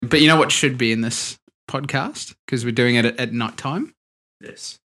But you know what should be in this podcast? Because we're doing it at night time.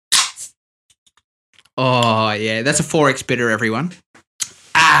 This. Oh, yeah. That's a 4X bitter, everyone.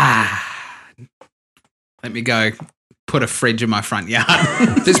 Let me go put a fridge in my front yard.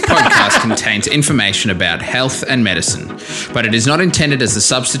 This podcast contains information about health and medicine, but it is not intended as a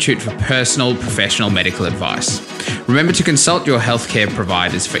substitute for personal, professional medical advice. Remember to consult your healthcare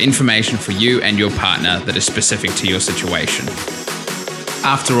providers for information for you and your partner that is specific to your situation.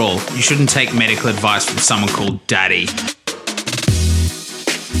 After all, you shouldn't take medical advice from someone called Daddy.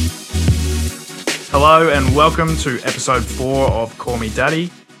 Hello and welcome to episode 4 of Call Me Daddy,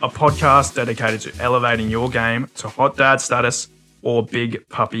 a podcast dedicated to elevating your game to hot dad status or big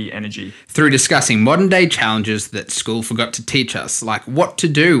puppy energy. Through discussing modern day challenges that school forgot to teach us, like what to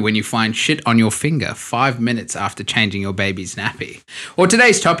do when you find shit on your finger 5 minutes after changing your baby's nappy. Or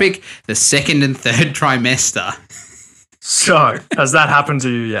today's topic, the second and third trimester. So, has that happened to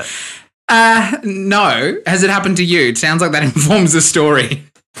you yet? No. Has it happened to you? It sounds like that informs the story.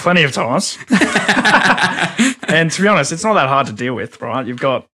 Plenty of times. And to be honest, it's not that hard to deal with, right? You've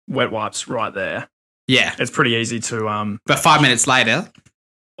got wet wipes right there. Yeah. It's pretty easy to... But 5 minutes later...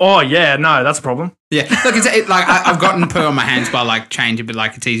 Oh, yeah, no, that's a problem. Yeah. Look, I've gotten poo on my hands by, changing, but,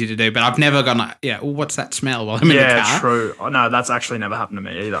 it's easy to do. But I've never gone, what's that smell while I'm in the car? Yeah, true. Oh, no, that's actually never happened to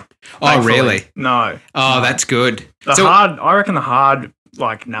me either. Oh, Thankfully. really? No. Oh, that's good. I reckon the hard,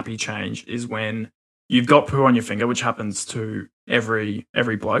 nappy change is when you've got poo on your finger, which happens to every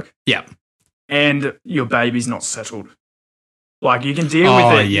bloke. Yeah. And your baby's not settled. You can deal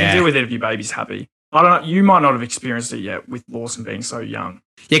with it. Yeah. You can deal with it if your baby's happy. I don't know. You might not have experienced it yet with Lawson being so young.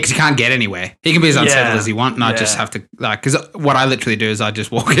 Yeah, because he can't get anywhere. He can be as unsettled as he wants, and I just have to, because what I literally do is I just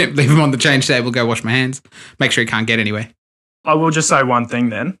walk in, leave him on the change table, go wash my hands, make sure he can't get anywhere. I will just say one thing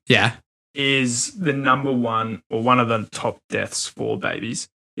then. Yeah. Is the number one, or one of the top deaths for babies,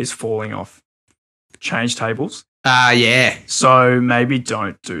 is falling off change tables. Yeah. So maybe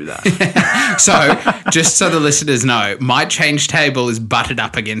don't do that. So, just so the listeners know, my change table is butted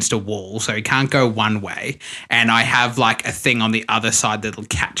up against a wall, so he can't go one way. And I have a thing on the other side that'll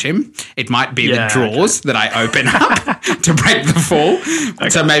catch him. It might be the drawers that I open up to break the fall. Okay.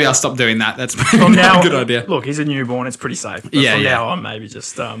 So maybe I'll stop doing that. That's maybe not a good idea. Look, he's a newborn. It's pretty safe. But from now on, maybe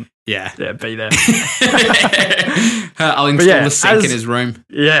just be there. I'll install the sink in his room.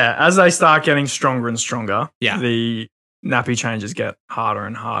 Yeah, as they start getting stronger and stronger, the nappy changes get harder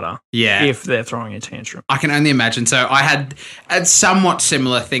and harder. Yeah. If they're throwing a tantrum. I can only imagine. So I had a somewhat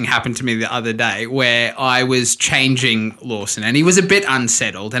similar thing happen to me the other day where I was changing Lawson and he was a bit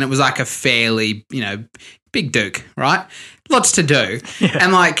unsettled and it was a fairly, big duke, right? Lots to do. Yeah.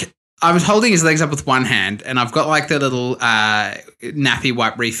 And I was holding his legs up with one hand and I've got the little nappy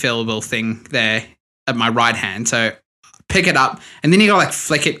wipe refillable thing there at my right hand. So pick it up and then you got to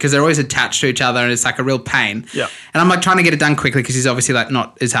flick it because they're always attached to each other and it's a real pain. Yeah. And I'm trying to get it done quickly because he's obviously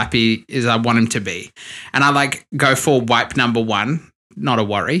not as happy as I want him to be. And I go for wipe number 1. Not a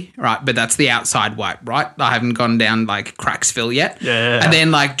worry, right? But that's the outside wipe, right? I haven't gone down Cracksville yet. Yeah. And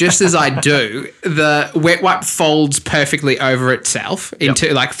then just as I do, the wet wipe folds perfectly over itself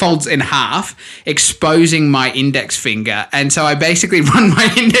into folds in half, exposing my index finger. And so I basically run my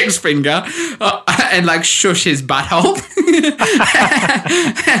index finger and shush his butthole.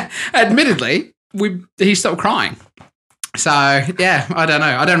 Admittedly, he stopped crying. So, yeah, I don't know.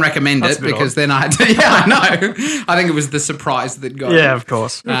 I don't recommend it because then I had to, I know. I think it was the surprise that got Yeah, of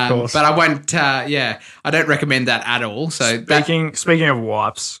course. But I won't, I don't recommend that at all. So Speaking of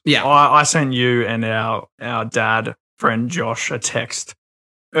wipes, I sent you and our dad friend Josh a text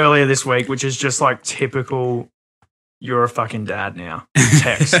earlier this week, which is just typical, you're a fucking dad now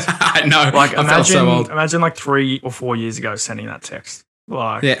text. I know. Imagine, I felt so old. Imagine 3 or 4 years ago sending that text.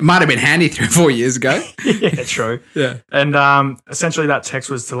 It might have been handy 3 or 4 years ago. Yeah, true. Yeah. And essentially that text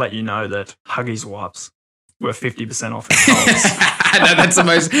was to let you know that Huggies wipes were 50% off at Coles. I know, that's the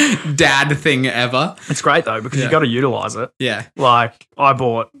most dad thing ever. It's great though because you got to utilize it. Yeah. I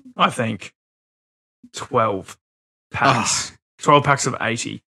bought, I think, 12 packs. 12 packs of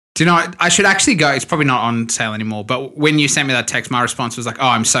 80. Do you know, I should actually go. It's probably not on sale anymore, but when you sent me that text, my response was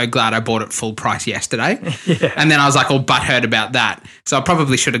I'm so glad I bought it full price yesterday. Yeah. And then I was all butthurt about that. So I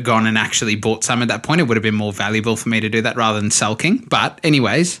probably should have gone and actually bought some at that point. It would have been more valuable for me to do that rather than sulking. But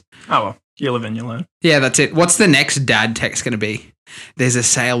anyways. Oh, well, you live and you learn. Yeah, that's it. What's the next dad text going to be? There's a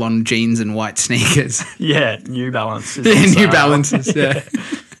sale on jeans and white sneakers. Yeah, New Balance. New Balances, yeah.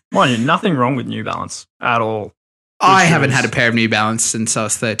 Mind you, nothing wrong with New Balance at all. I haven't had a pair of New Balance since I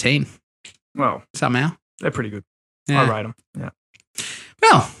was 13. Well, somehow. They're pretty good. Yeah. I rate them. Yeah.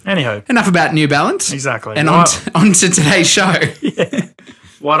 Well, anyhow. Enough about New Balance. Exactly. And on to today's show. Yeah.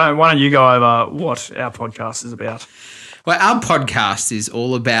 Why don't you go over what our podcast is about? Well, our podcast is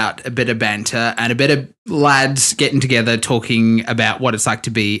all about a bit of banter and a bit of lads getting together, talking about what it's like to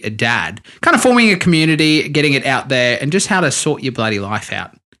be a dad, kind of forming a community, getting it out there, and just how to sort your bloody life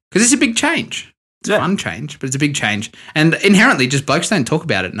out. Because it's a big change. It's a fun change, but it's a big change. And inherently, just blokes don't talk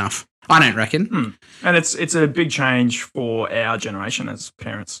about it enough. I don't reckon. And it's a big change for our generation as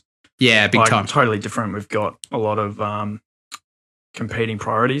parents. Yeah, big time. Totally different. We've got a lot of competing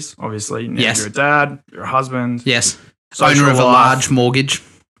priorities, obviously. Now you're a dad, you're a husband. Yes. Owner of a large mortgage.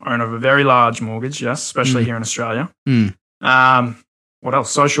 Owner of a very large mortgage, yes, especially here in Australia. What else?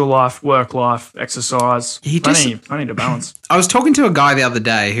 Social life, work life, exercise. Plenty to balance. I was talking to a guy the other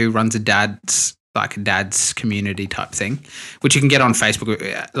day who runs a dad's community type thing, which you can get on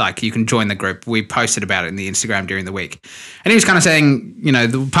Facebook. Like, you can join the group. We posted about it in the Instagram during the week. And he was kind of saying, you know,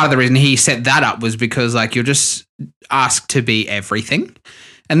 part of the reason he set that up was because, like, you're just asked to be everything.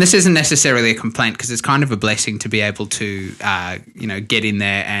 And this isn't necessarily a complaint, because it's kind of a blessing to be able to, get in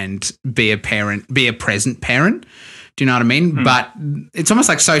there and be a parent, be a present parent. Do you know what I mean? But it's almost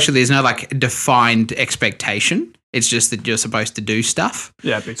like socially, there's no like defined expectation. It's just that you're supposed to do stuff.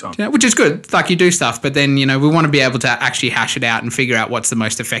 Yeah, big time. You know, which is good. Like, you do stuff, but then, you know, we want to be able to actually hash it out and figure out what's the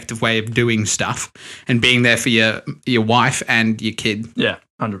most effective way of doing stuff and being there for your wife and your kid. Yeah,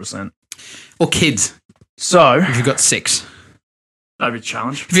 100%. Or kids. So if you've got 6. That'd be a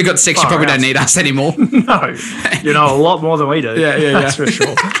challenge. If you've got 6, you probably don't need us anymore. No. You know a lot more than we do. Yeah. That's for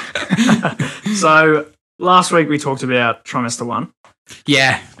sure. So last week we talked about Trimester 1.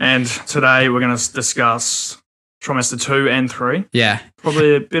 Yeah. And today we're going to discuss Trimester 2 and 3. Yeah.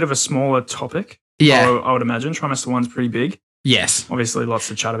 Probably a bit of a smaller topic. Yeah. I would imagine. Trimester 1's pretty big. Yes. Obviously lots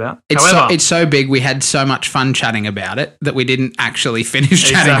to chat about. It's so big, we had so much fun chatting about it that we didn't actually finish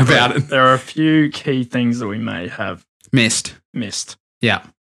chatting about it. There are a few key things that we may have missed. Yeah.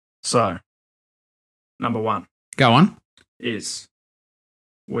 So, number 1. Go on. Is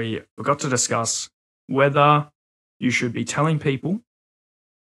we forgot to discuss whether you should be telling people,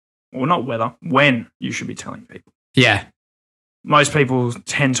 or not whether, when you should be telling people. Yeah. Most people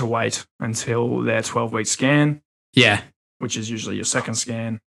tend to wait until their 12-week scan. Yeah. Which is usually your second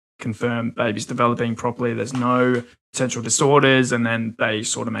scan, confirm baby's developing properly, there's no potential disorders, and then they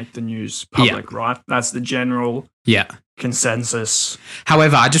sort of make the news public, right? That's the general consensus.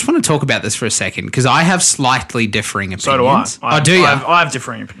 However, I just want to talk about this for a second, because I have slightly differing opinions. So do I. Do you? I have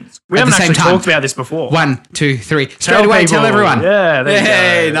differing opinions. We haven't actually talked about this before. 1, 2, 3. Straight away, tell everyone. Yeah,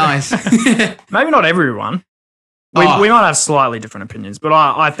 there you go. Nice. Maybe not everyone. We might have slightly different opinions, but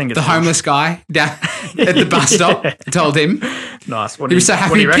I think it's... The homeless guy down at the bus stop told him. Nice. He was so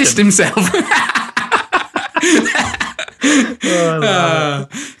happy he pissed himself.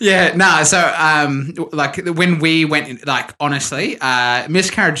 So when we went, like, honestly,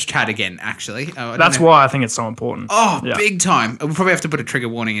 miscarriage chat again, actually. That's why I think it's so important. Big time. We'll probably have to put a trigger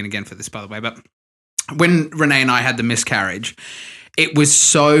warning in again for this, by the way, but when Renee and I had the miscarriage, it was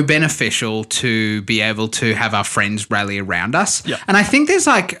so beneficial to be able to have our friends rally around us. Yeah. And I think there's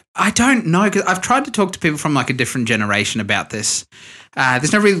like, I don't know, because I've tried to talk to people from like a different generation about this.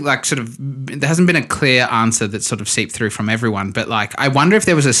 There's no really like there hasn't been a clear answer that sort of seeped through from everyone. But like, I wonder if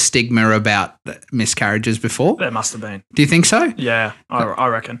there was a stigma about miscarriages before. There must have been. Do you think so? Yeah, I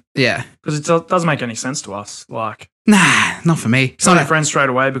reckon. Yeah. Because it doesn't make any sense to us. Like, nah, not for me. It's not a friend straight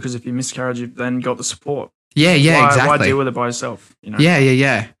away, because if you miscarriage, you've then got the support. Yeah, exactly. Why deal with it by yourself? You know? Yeah.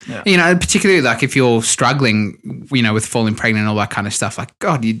 You know, particularly like if you're struggling, you know, with falling pregnant and all that kind of stuff. Like,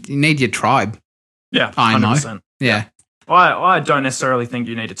 God, you need your tribe. Yeah, 100%. I know. Yeah. I don't necessarily think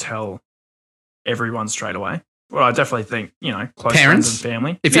you need to tell everyone straight away. Well, I definitely think, you know, close parents friends and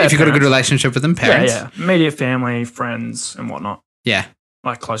family. If you've got a good relationship with them, parents. Yeah. Immediate family, friends, and whatnot. Yeah.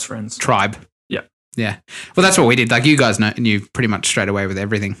 Like close friends. Tribe. Yeah. Yeah. Well, that's what we did. Like, you guys knew pretty much straight away with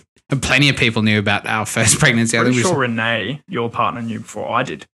everything. And plenty of people knew about our first pregnancy. I'm pretty sure Renee, your partner, knew before I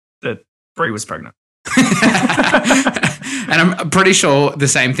did that Brie was pregnant. And I'm pretty sure the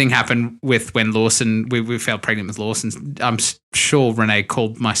same thing happened with when Lawson, we fell pregnant with Lawson. I'm sure Renee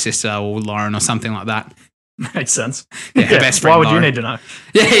called my sister or Lauren or something like that. Makes sense. Yeah, her best friend. Why would Lauren. You need to know?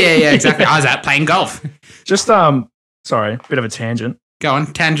 Yeah, exactly. I was out playing golf. Just, sorry, bit of a tangent. Go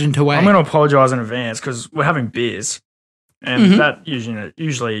on, tangent away. I'm going to apologise in advance because we're having beers, and that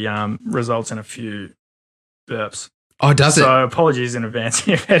usually results in a few burps. Oh, does it? So apologies in advance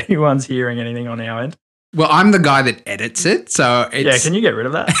if anyone's hearing anything on our end. Well, I'm the guy that edits it, so it's... Yeah, can you get rid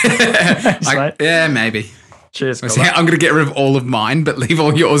of that? Yeah, maybe. Cheers. I'm going to get rid of all of mine, but leave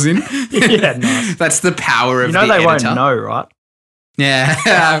all yours in. Yeah, nice. That's the power of the editor. They won't know, right?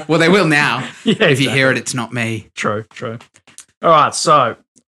 Yeah. Well, they will now. Yeah, if you hear it, it's not me. True. All right, so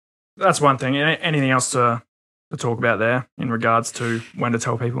that's one thing. Anything else to talk about there in regards to when to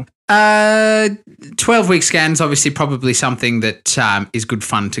tell people? 12-week scans, obviously, probably something that is good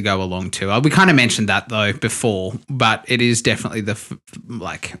fun to go along to. We kind of mentioned that though before, but it is definitely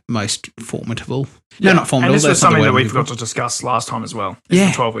the most formidable. No, not formidable. And this was something that we forgot to discuss last time as well. The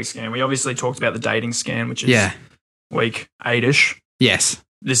 12-week scan. We obviously talked about the dating scan, which is week 8-ish. Yes.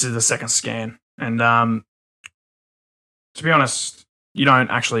 This is the second scan, and to be honest, you don't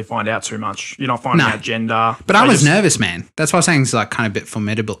actually find out too much. You're not finding out gender. But I was nervous, man. That's why I was saying it's like kind of a bit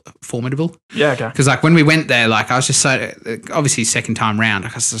formidable. Yeah, okay. Because like when we went there, like I was just so, obviously second time round,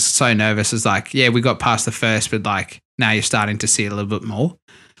 like I was just so nervous. It's like, yeah, we got past the first, but like now you're starting to see it a little bit more.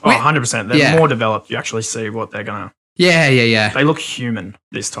 Oh, 100%. They're more developed. You actually see what they're going to. Yeah. They look human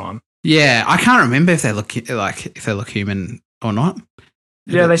this time. Yeah, I can't remember if they look human or not.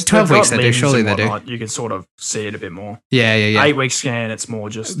 Yeah, they 12 weeks they do. Surely they do. You can sort of see it a bit more. Yeah. 8-week scan, it's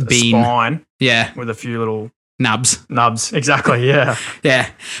more just a spine. Yeah, with a few little nubs. Exactly. Yeah. Yeah,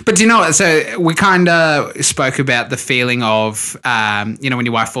 but do you know what? So we kind of spoke about the feeling of, when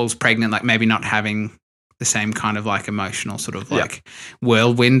your wife falls pregnant, like maybe not having the same kind of like emotional sort of like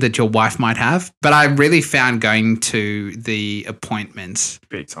whirlwind that your wife might have. But I really found going to the appointments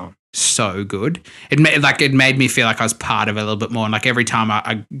big time. So good. It made me feel like I was part of it a little bit more, and like every time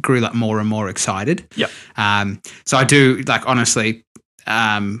I grew like more and more excited. Yep. So I do like honestly,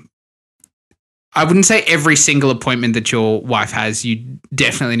 I wouldn't say every single appointment that your wife has you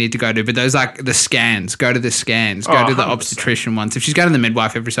definitely need to go to, but those like the scans, go to the scans, go to the 100%. Obstetrician ones. If she's going to the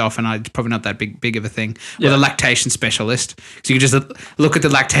midwife every so often, it's probably not that big of a thing. Or the lactation specialist. So you can just look at the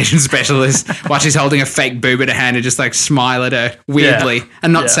lactation specialist while she's holding a fake boob at her hand and just like smile at her weirdly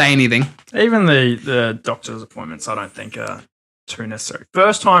and not say anything. Even the doctor's appointments, I don't think are too necessary.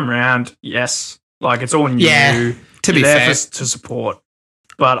 First time round, yes. Like it's all new. Yeah, to be fair. To support.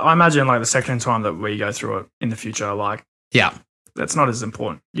 But I imagine like the second time that we go through it in the future, like that's not as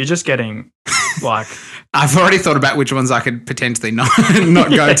important. You're just getting like I've already thought about which ones I could potentially not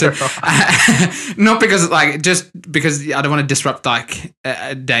go to. Right. Not because just because I don't want to disrupt like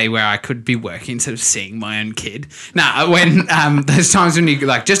a day where I could be working instead of seeing my own kid. When there's times when you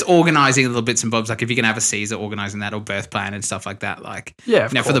like just organising little bits and bobs, like if you're gonna have a Caesar, organising that or birth plan and stuff like that. Like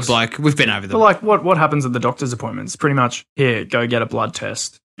for the bloke, we've been over them. But like what happens at the doctor's appointments? Pretty much here, go get a blood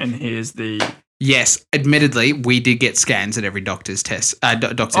test, and here's the. Yes, admittedly, we did get scans at every doctor's test,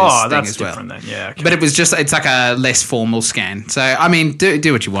 doctor's thing that's as well. Different then. Yeah, okay. But it's like a less formal scan. So, I mean,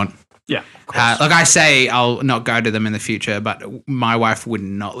 do what you want. Yeah, of course. Like I say, I'll not go to them in the future, but my wife would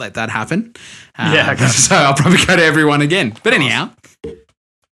not let that happen. Okay. So I'll probably go to everyone again. But anyhow.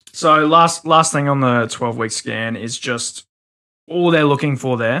 So last thing on the 12-week scan is just all they're looking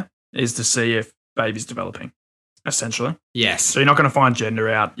for there is to see if baby's developing. Essentially. Yes. So you're not going to find gender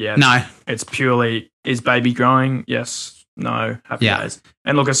out yet. No. It's purely, is baby growing? Yes. No. Happy days.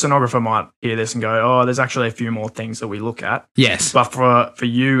 And look, a sonographer might hear this and go, oh, there's actually a few more things that we look at. Yes. But for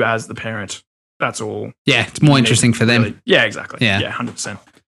you as the parent, that's all. Yeah, it's more interesting for them. Really, yeah, exactly. Yeah, 100%.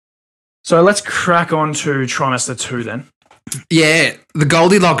 So let's crack on to trimester 2 then. Yeah, the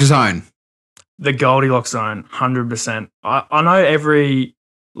Goldilocks zone. The Goldilocks zone, 100%. I know every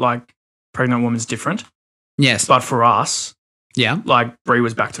like pregnant woman's different. Yes. But for us, like Brie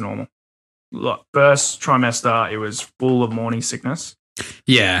was back to normal. Look, first trimester, it was full of morning sickness.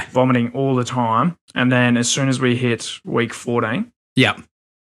 Yeah. Vomiting all the time. And then as soon as we hit week 14,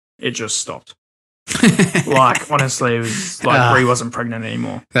 it just stopped. Like, honestly, it was like Brie wasn't pregnant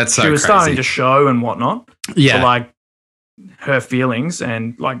anymore. That's so She was crazy. starting to show and whatnot. Yeah. But like her feelings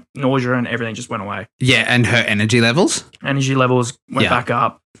and like nausea and everything just went away. Yeah, and her energy levels? Energy levels went back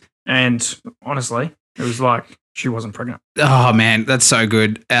up. And honestly, it was like she wasn't pregnant. Oh, man, that's so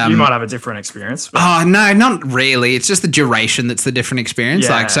good. You might have a different experience. Oh, no, not really. It's just the duration that's the different experience.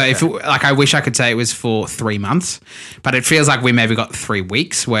 I wish I could say it was for 3 months, but it feels like we maybe got 3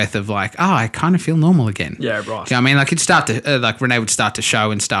 weeks worth of like, I kind of feel normal again. Yeah, right. You know what I mean? Like it'd start to, Renee would start to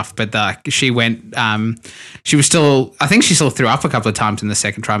show and stuff, but she went, she was still, I think she still threw up a couple of times in the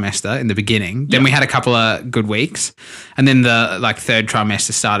second trimester in the beginning. Then we had a couple of good weeks, and then the third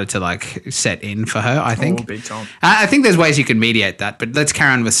trimester started to like set in for her, I think. Oh, big time. I think there's ways you can mediate that, but let's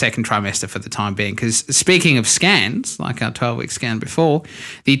carry on with second trimester for the time being, because speaking of scans, like our 12-week scan before,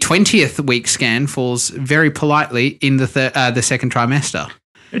 the 20th week scan falls very politely in the second trimester.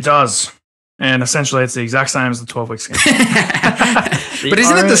 It does. And essentially it's the exact same as the 12-week scan. But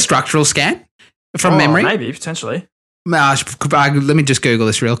isn't it the structural scan from memory? Maybe, potentially. Let me just Google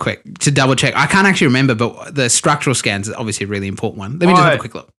this real quick to double check. I can't actually remember, but the structural scan is obviously a really important one. Let me just have a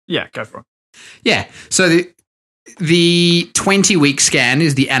quick look. Yeah, go for it. Yeah. So the 20-week scan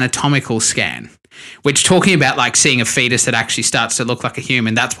is the anatomical scan, which talking about like seeing a fetus that actually starts to look like a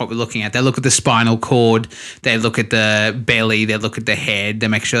human, that's what we're looking at. They look at the spinal cord, they look at the belly, they look at the head, they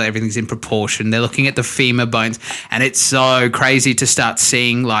make sure that everything's in proportion. They're looking at the femur bones, and it's so crazy to start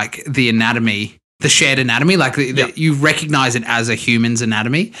seeing like the anatomy, the shared anatomy, like you recognize it as a human's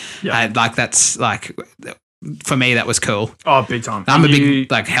anatomy. Like that's like, for me, that was cool. Oh, big time. I'm a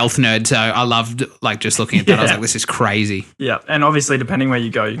big like health nerd, so I loved like just looking at that. I was like, this is crazy. Yeah, and obviously, depending where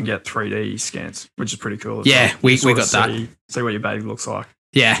you go, you can get 3D scans, which is pretty cool. Yeah, we got that. See what your baby looks like.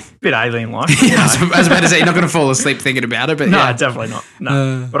 Yeah. Bit alien-like. I was about to say, you're not going to fall asleep thinking about it, but no, definitely not.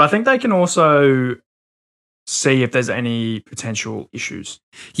 No. But I think they can also see if there's any potential issues.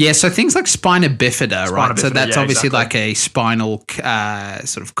 Yeah, so things like spina bifida, right? So that's obviously like a spinal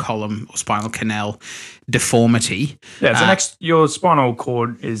sort of column or spinal canal deformity. Yeah, so your spinal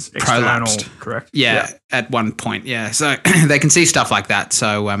cord is external, prolapsed. Correct? Yeah, at one point, yeah. So they can see stuff like that.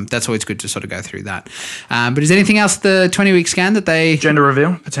 So that's always good to sort of go through that. But is anything else the 20-week scan that they... Gender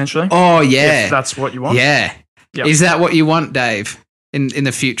reveal, potentially. Oh, yeah. If that's what you want. Yeah. Yep. Is that what you want, Dave, in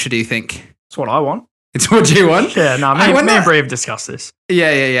the future, do you think? It's what I want. It's what you want? Yeah, no, me and Bree have discussed this.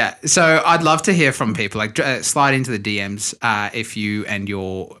 Yeah. So I'd love to hear from people. Like, slide into the DMs if you and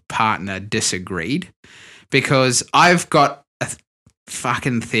your partner disagreed, because I've got a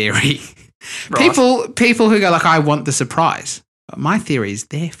fucking theory. Right. People who go like, I want the surprise. But my theory is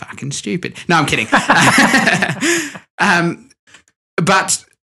they're fucking stupid. No, I'm kidding. But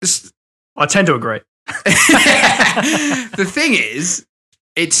I tend to agree. The thing is,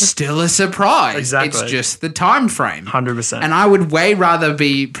 it's still a surprise. Exactly. It's just the time frame. 100%. And I would way rather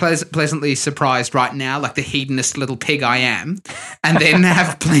be pleasantly surprised right now, like the hedonist little pig I am, and then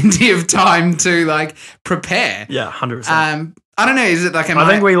have plenty of time to like prepare. Yeah, 100%. I don't know. Is it like I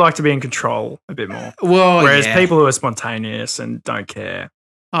think we like to be in control a bit more. Well, whereas people who are spontaneous and don't care,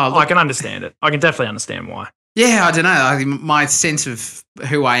 I can understand it. I can definitely understand why. Yeah, I don't know. My sense of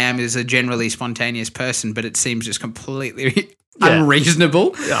who I am is a generally spontaneous person, but it seems just completely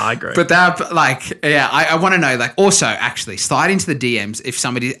unreasonable. Yeah, I agree. But that, like, I want to know, like, also, actually, slide into the DMs if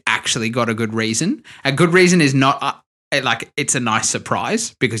somebody actually got a good reason. A good reason is not, like, it's a nice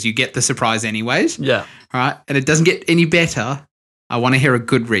surprise because you get the surprise anyways. Yeah. Right? And it doesn't get any better. I want to hear a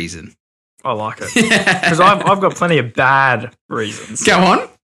good reason. I like it. Because I've got plenty of bad reasons. Go on.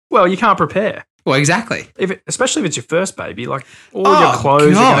 Well, you can't prepare. Well, exactly. Especially if it's your first baby, like all your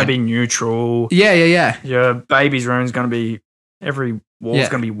clothes are going to be neutral. Yeah. Your baby's room is going to be, every wall's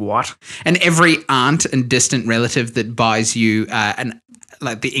going to be white. And every aunt and distant relative that buys you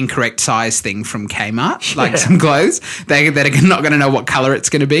like the incorrect size thing from Kmart, like some clothes, they're not going to know what color it's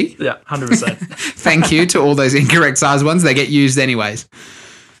going to be. Yeah, 100%. Thank you to all those incorrect size ones. They get used anyways.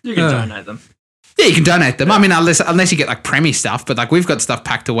 You can donate them. Yeah, you can donate them. Yeah. I mean, unless you get like preemie stuff, but like we've got stuff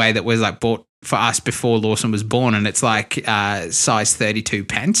packed away that was like bought for us before Lawson was born, and it's like size 32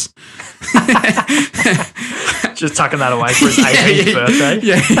 pants. Just tucking that away for his 18th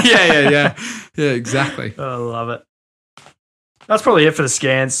birthday. Yeah, exactly. I love it. That's probably it for the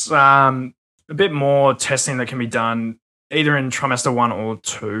scans. A bit more testing that can be done either in trimester 1 or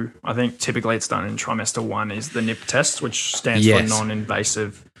 2. I think typically it's done in trimester 1 is the NIP test, which stands for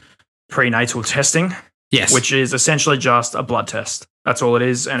non-invasive prenatal testing. Yes. Which is essentially just a blood test. That's all it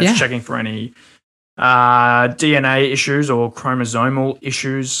is. And it's checking for any DNA issues or chromosomal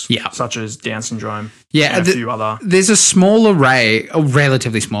issues, such as Down syndrome. Yeah. And a few other. There's a small array, a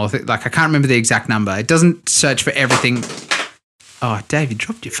relatively small, like I can't remember the exact number. It doesn't search for everything. Oh, Dave, you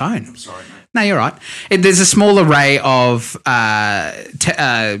dropped your phone. I'm sorry, mate. No, you're right. There's a small array of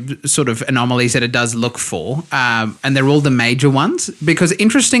sort of anomalies that it does look for, and they're all the major ones because,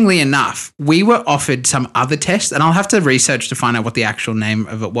 interestingly enough, we were offered some other test, and I'll have to research to find out what the actual name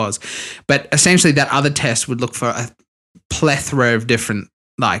of it was. But essentially, that other test would look for a plethora of different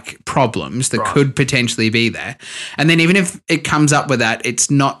like problems that could potentially be there. And then even if it comes up with that, it's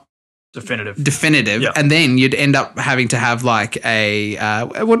not definitive. Yep. And then you'd end up having to have like a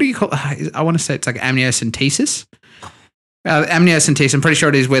what do you call it? I want to say it's like amniocentesis. Amniocentesis, I'm pretty sure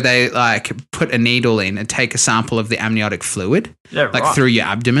it is where they like put a needle in and take a sample of the amniotic fluid, through your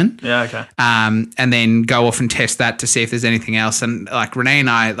abdomen. Yeah, okay. And then go off and test that to see if there's anything else. And like Renee and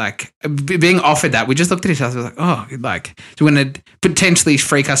I, like being offered that, we just looked at each other, we were like, oh, like do we want to potentially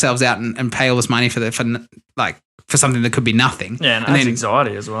freak ourselves out and pay all this money for something that could be nothing. Yeah, and then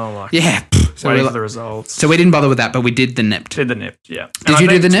anxiety as well. Like, so waiting for the results. So we didn't bother with that, but we did the NIPT. Yeah. Did you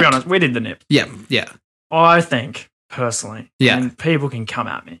do the NIPT? To be honest, we did the NIPT. Yeah. I think, personally, and people can come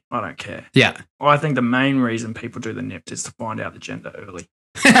at me, I don't care. Yeah. I think the main reason people do the NIPT is to find out the gender early.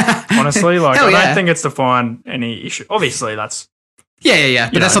 Honestly, like, Hell I yeah. don't think it's to find any issue. Obviously, that's... Yeah.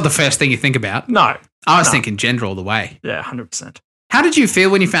 But that's not the first thing you think about. No. I was thinking gender all the way. Yeah, 100%. How did you feel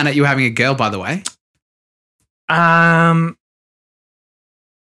when you found out you were having a girl, by the way? I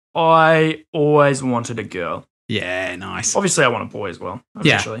always wanted a girl. Yeah, nice. Obviously, I want a boy as well,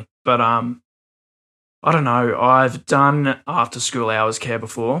 eventually. Yeah. But I don't know. I've done after-school hours care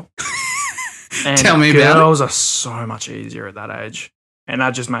before. And Tell me about it. Girls are so much easier at that age. And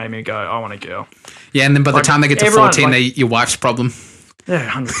that just made me go, I want a girl. Yeah, and then by the time they get to 14, they're your wife's problem. Yeah,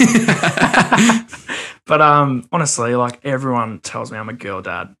 100%. But honestly, like, everyone tells me I'm a girl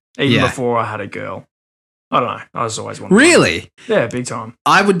dad. Even before I had a girl. I don't know. I was always wanted. Really? Yeah, big time.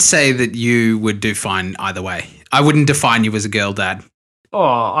 I would say that you would do fine either way. I wouldn't define you as a girl dad.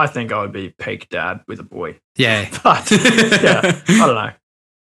 Oh, I think I would be peak dad with a boy. Yeah. But, yeah, I don't know.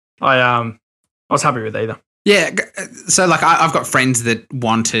 I was happy with either. Yeah. So, like, I've got friends that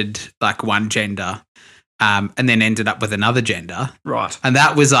wanted, like, one gender and then ended up with another gender. Right. And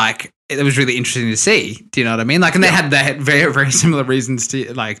that was, like, it was really interesting to see. Do you know what I mean? Like, and they had very, very similar reasons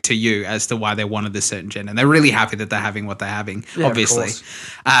to you as to why they wanted this certain gender. And they're really happy that they're having what they're having, obviously.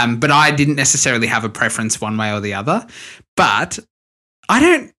 But I didn't necessarily have a preference one way or the other. But I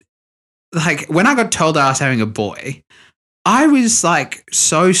don't, like, when I got told I was having a boy, I was, like,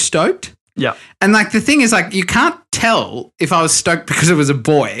 so stoked. Yeah. And, like, the thing is, like, you can't tell if I was stoked because it was a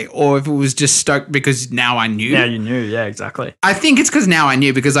boy or if it was just stoked because now I knew. Now you knew. Yeah, exactly. I think it's because now I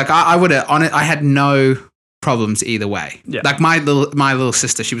knew because, like, I would have on it. I had no problems either way. Yeah. Like, my little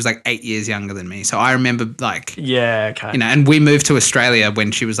sister, she was, like, 8 years younger than me. So I remember, like, yeah, okay. You know, and we moved to Australia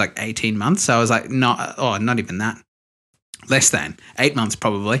when she was, like, 18 months. So I was like, not even that. Less than 8 months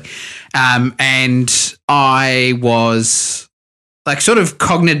probably. And I was, like, sort of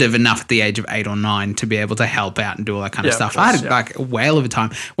cognitive enough at the age of 8 or 9 to be able to help out and do all that kind of stuff. Course, I had like a whale of a time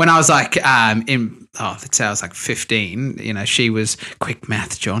when I was like let's say I was like 15. You know, she was quick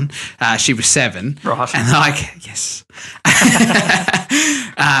math, John. She was 7, right? And like, yes.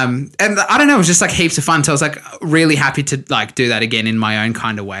 And I don't know, it was just like heaps of fun. So I was like really happy to like do that again in my own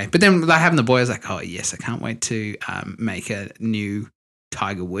kind of way. But then like having the boy, I was like, oh yes, I can't wait to make a new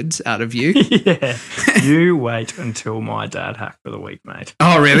Tiger Woods out of you. Yeah. You wait until my dad hack for the week, mate.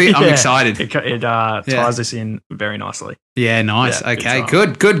 Oh, really? I'm excited. It ties this in very nicely. Yeah, nice. Yeah, okay,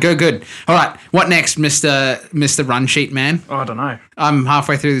 good. All right, what next, Mr. Run Sheet Man? I don't know. I'm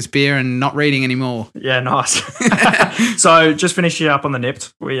halfway through this beer and not reading anymore. Yeah, nice. So just finishing up on the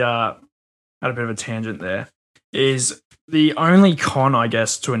NIPT, we had a bit of a tangent there. Is the only con, I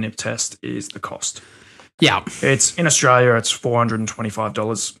guess, to a NIPT test is the cost. Yeah. It's in Australia, it's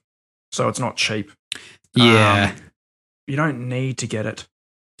 $425, so it's not cheap. Yeah. You don't need to get it.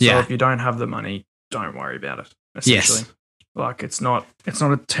 So if you don't have the money, don't worry about it, essentially. Yes. Like it's not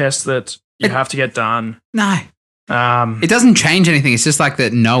a test that you have to get done. No. It doesn't change anything. It's just like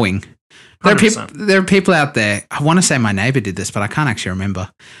that knowing. There are people out there. I want to say my neighbor did this, but I can't actually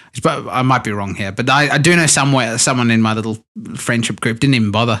remember. I might be wrong here, but I do know someone in my little friendship group didn't even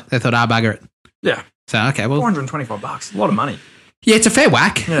bother. They thought, bugger it. Yeah. So, okay, well. $425, a lot of money. Yeah, it's a fair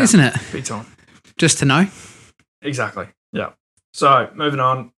whack, isn't it? Big time. Just to know. Exactly. Yeah. So, moving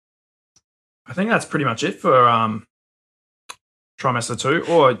on. I think that's pretty much it for trimester 2.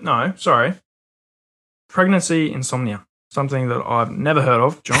 Or, no, sorry. Pregnancy insomnia. Something that I've never heard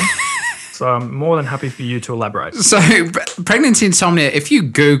of, John. So I'm more than happy for you to elaborate. So pregnancy insomnia, if you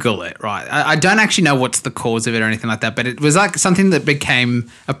Google it, right, I don't actually know what's the cause of it or anything like that, but it was like something that became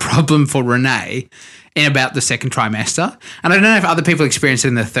a problem for Renee in about the second trimester. And I don't know if other people experience it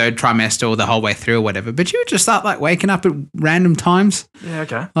in the third trimester or the whole way through or whatever, but you would just start like waking up at random times. Yeah,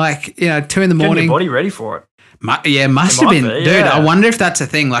 okay. Like, 2 in the morning. Getting your body ready for it. Yeah, must have been. Dude, I wonder if that's a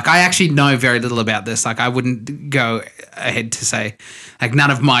thing. Like, I actually know very little about this. Like, I wouldn't go ahead to say, like, none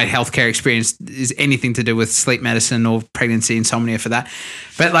of my healthcare experience is anything to do with sleep medicine or pregnancy insomnia for that.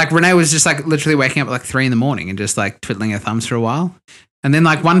 But, like, Renee was just, like, literally waking up at, like, 3 in the morning and just, like, twiddling her thumbs for a while. And then,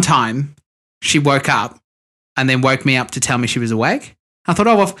 like, one time she woke up and then woke me up to tell me she was awake. I thought,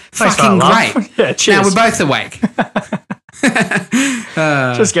 oh, well, fucking great. Yeah, cheers. Now we're both awake.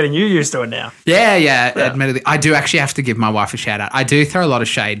 Just getting you used to it now. Yeah. Admittedly, I do actually have to give my wife a shout out. I do throw a lot of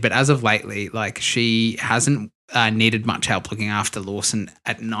shade, but as of lately, like she hasn't needed much help looking after Lawson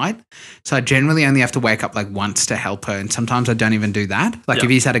at night. So I generally only have to wake up like once to help her, and sometimes I don't even do that. Like if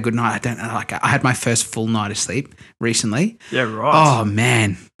he's had a good night, I don't know. Like I had my first full night of sleep recently. Yeah, right. Oh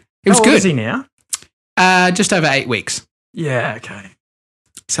man, it was good. How old is he now? Just over 8 weeks. Yeah. Okay.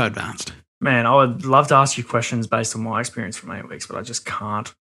 So advanced. Man, I would love to ask you questions based on my experience from 8 weeks, but I just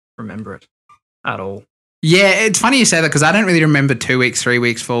can't remember it at all. Yeah, it's funny you say that because I don't really remember 2 weeks, 3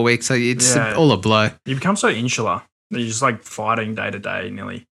 weeks, 4 weeks. So it's all a blur. You become so insular that you're just like fighting day to day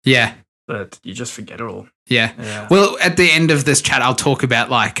nearly. Yeah. That you just forget it all. Yeah. Well, at the end of this chat, I'll talk about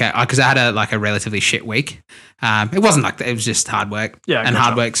because I had a relatively shit week. It wasn't like that. It was just hard work. Yeah. And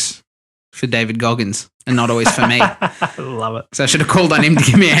hard work's for David Goggins and not always for me. Love it. So I should have called on him to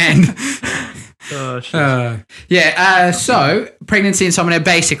give me a hand. Oh, shit. So pregnancy insomnia,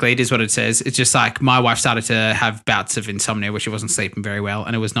 basically it is what it says. It's just like my wife started to have bouts of insomnia where she wasn't sleeping very well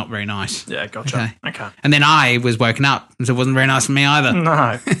and it was not very nice. Yeah, gotcha. Okay. And then I was woken up, so it wasn't very nice for me either.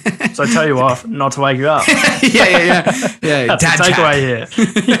 No. So I tell you what, not to wake you up. Yeah. That's Dad the takeaway here.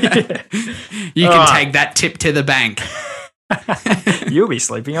 You can take that tip to the bank. You'll be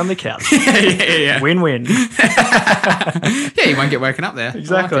sleeping on the couch. Yeah. Win-win. Yeah, you won't get woken up there.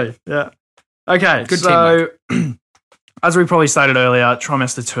 Exactly. Yeah. Okay, Good so as we probably stated earlier,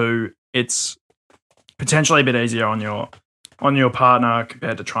 trimester 2, it's potentially a bit easier on your partner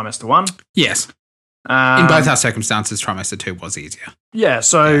compared to trimester 1. Yes. In both our circumstances, trimester 2 was easier. Yeah,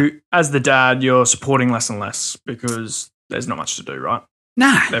 so as the dad, you're supporting less and less because there's not much to do, right?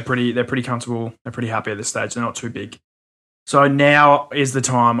 Nah. They're pretty comfortable. They're pretty happy at this stage. They're not too big. So now is the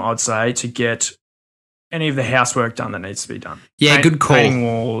time, I'd say, to get any of the housework done that needs to be done. Yeah, good call. Painting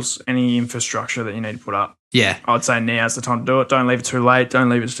walls, any infrastructure that you need to put up. Yeah. I'd say now's the time to do it. Don't leave it too late. Don't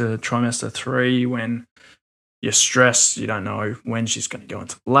leave it to trimester 3 when you're stressed. You don't know when she's going to go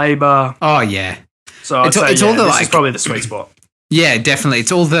into labour. Oh, yeah. So I'd say this is probably the sweet spot. Yeah, definitely.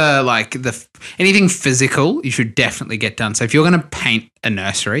 It's all anything physical you should definitely get done. So if you're going to paint a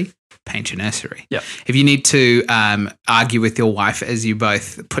nursery, paint your nursery. Yeah. If you need to argue with your wife as you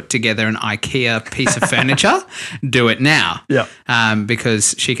both put together an IKEA piece of furniture, do it now. Yeah.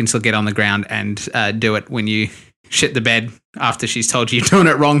 Because she can still get on the ground and do it when you shit the bed after she's told you you're doing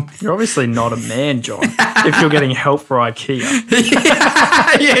it wrong. You're obviously not a man, John, if you're getting help for IKEA.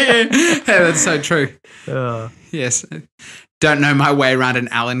 Yeah, that's so true. Yes. Don't know my way around an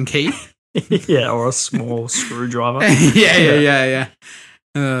Allen key. Yeah, or a small screwdriver. Yeah.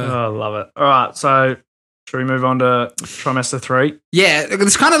 I love it. All right, so should we move on to trimester 3? Yeah,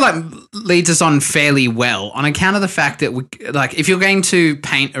 this kind of like leads us on fairly well on account of the fact that if you're going to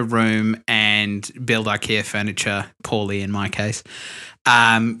paint a room and build IKEA furniture, poorly in my case,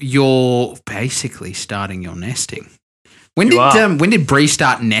 you're basically starting your nesting. When did Bree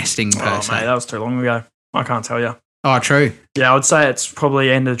start nesting per se? Mate, that was too long ago. I can't tell you. Oh, true. Yeah, I would say it's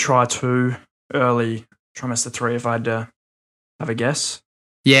probably end of try 2, early trimester 3 if I had to have a guess.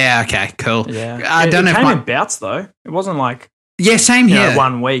 Yeah, okay, cool. Yeah. I don't know if it came in bouts, though. It wasn't like... Yeah, same here.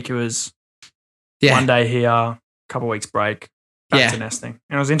 1 week. It was 1 day here, a couple of weeks break, back to nesting.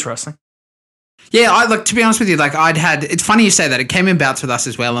 And it was interesting. Yeah, to be honest with you, it's funny you say that. It came in bouts with us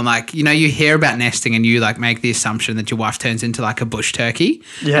as well. And you hear about nesting and you make the assumption that your wife turns into a bush turkey.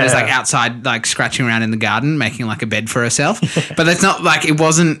 Yeah. And is outside, scratching around in the garden, making a bed for herself. But that's not it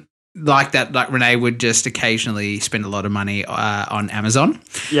wasn't like that. Renee would just occasionally spend a lot of money on Amazon.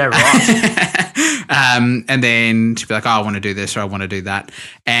 Yeah, right. And then she'd be like, oh, I want to do this or I want to do that.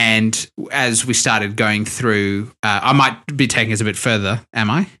 And as we started going through, I might be taking us a bit further, am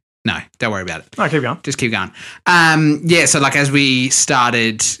I? No, don't worry about it. No, keep going. Just keep going. So as we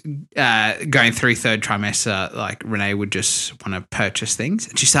started going through third trimester, Renee would just want to purchase things.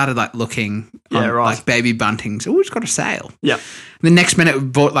 And she started looking on baby buntings. Oh, it's got a sale. Yeah. The next minute we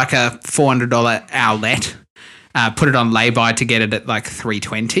bought a $400 owlet, put it on lay-by to get it at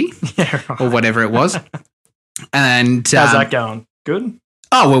 $320 or whatever it was. And how's that going? Good?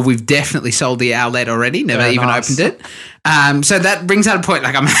 Oh, well, we've definitely sold the outlet already. Never even opened it. So that brings out a point.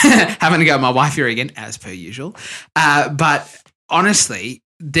 I'm having to go with my wife here again, as per usual. But honestly,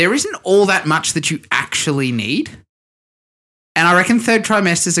 there isn't all that much that you actually need. And I reckon third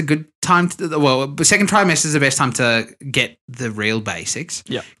trimester is a good time. Second trimester is the best time to get the real basics.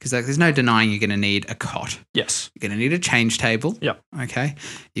 Yeah. Because there's no denying you're going to need a cot. Yes. You're going to need a change table. Yep. Okay.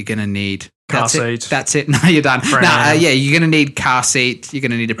 You're going to need... Car seat. That's it. No, you're done. You're going to need car seat. You're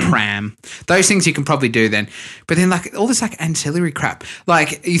going to need a pram. Those things you can probably do then. But then all this ancillary crap.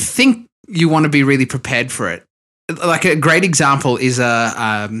 You think you want to be really prepared for it. A great example is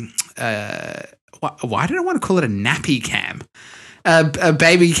why did I want to call it a nappy cam? A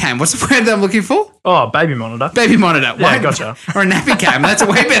baby cam. What's the word that I'm looking for? Oh, baby monitor. Baby monitor. Yeah, gotcha. Or a nappy cam. That's a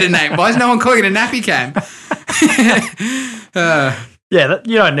way better name. Why is no one calling it a nappy cam?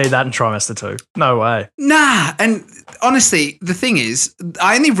 You don't need that in trimester 2. No way. Nah, and honestly, the thing is,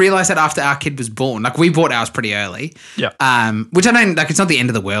 I only realised that after our kid was born. We bought ours pretty early. Yeah. Which I don't, it's not the end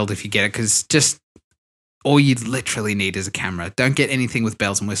of the world if you get it, because just all you literally need is a camera. Don't get anything with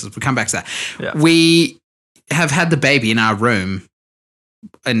bells and whistles. We'll come back to that. Yeah. We have had the baby in our room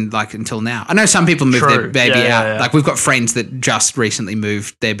and like until now. I know some people move their baby out. Yeah. Like we've got friends that just recently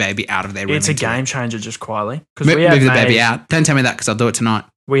moved their baby out of their room. It's a game changer just quietly. Move the baby out. Don't tell me that because I'll do it tonight.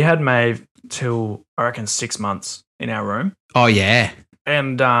 We had Maeve till, I reckon, 6 months in our room. Oh, yeah.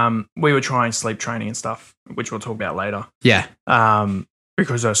 And we were trying sleep training and stuff, which we'll talk about later. Yeah.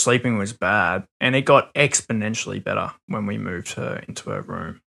 Because her sleeping was bad. And it got exponentially better when we moved her into her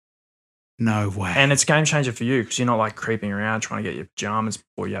room. No way. And it's a game changer for you because you're not like creeping around trying to get your pajamas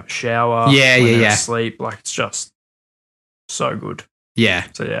before you have a shower. Yeah. Sleep. Like it's just so good. Yeah.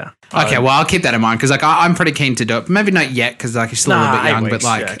 So, yeah. Okay, well, I'll keep that in mind because like I'm pretty keen to do it. Maybe not yet because like you're still a little bit young, weeks, but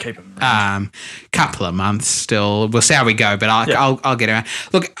like keep it couple of months still. We'll see how we go, but I'll get around.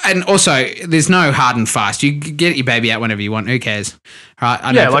 Look, and also there's no hard and fast. You get your baby out whenever you want. Who cares?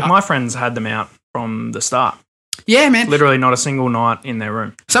 Right? My friends had them out from the start. Yeah, man. Literally not a single night in their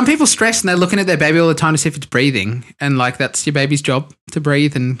room. Some people stress and they're looking at their baby all the time to see if it's breathing. And like that's your baby's job to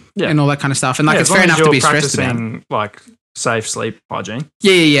breathe and all that kind of stuff. And like it's fair enough to be stressed about. Like safe sleep hygiene.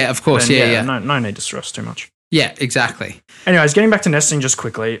 Yeah, of course. Then, No need to stress too much. Yeah, exactly. Anyways, getting back to nesting just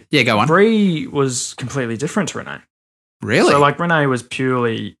quickly. Yeah, go on. Bree was completely different to Renee. Really? So like Renee was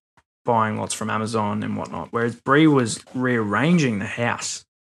purely buying lots from Amazon and whatnot, whereas Bree was rearranging the house.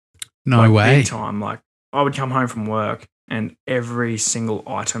 No way. Big time. Like I would come home from work and every single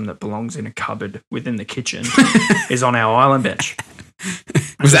item that belongs in a cupboard within the kitchen is on our island bench.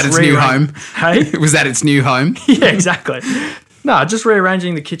 Was that its new home? Hey? Was that its new home? Yeah, exactly. No, just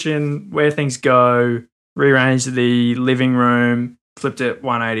rearranging the kitchen, where things go, rearranged the living room, flipped it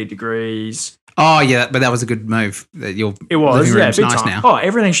 180 degrees. Oh, yeah, but that was a good move. It was, living room's big nice time. Now. Oh,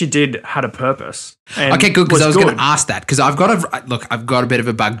 everything she did had a purpose. Okay, good, because I was going to ask that, because I've got a bit of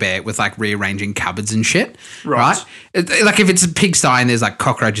a bugbear with like rearranging cupboards and shit, right? Like if it's a pigsty and there's like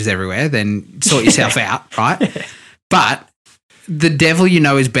cockroaches everywhere, then sort yourself out, right? Yeah. But the devil you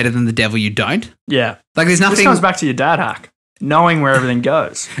know is better than the devil you don't. Yeah. Like there's nothing. This comes back to your dad hack. Knowing where everything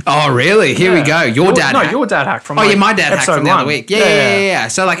goes. Oh, really? Here we go. Your dad hack. Your dad hack from my dad hack from the other week. Yeah.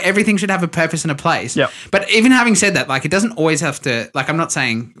 So like everything should have a purpose and a place. Yeah. But even having said that, like it doesn't always have to, like I'm not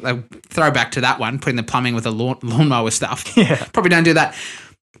saying, like throw back to that one, putting the plumbing with a lawnmower stuff. Yeah. Probably don't do that.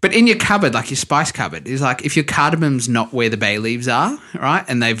 But in your cupboard, like your spice cupboard, is like if your cardamom's not where the bay leaves are, right,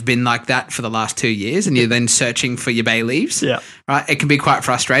 and they've been like that for the last 2 years and you're then searching for your bay leaves, right, it can be quite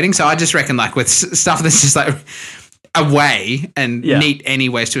frustrating. So I just reckon like with stuff that's just like away and neat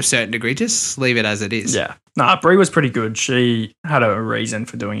anyways to a certain degree, just leave it as it is. Yeah. Nah, Brie was pretty good. She had a reason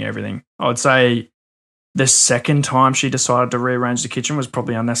for doing everything. I would say the second time she decided to rearrange the kitchen was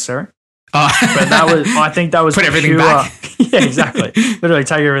probably unnecessary. Oh. But I think that was put everything back. Yeah, exactly. Literally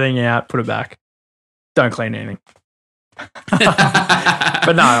take everything out, put it back. Don't clean anything.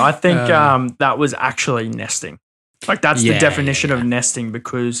 But no, I think that was actually nesting. Like that's the definition of nesting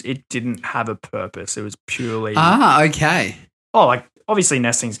because it didn't have a purpose. It was purely okay. Oh, like obviously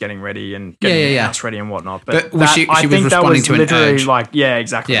nesting's getting ready and getting the house ready and whatnot. But she was responding to an urge. Like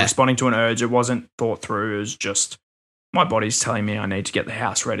exactly. Yeah. Responding to an urge. It wasn't thought through. It was just my body's telling me I need to get the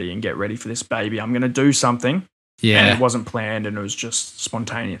house ready and get ready for this baby. I'm going to do something. Yeah. And it wasn't planned and it was just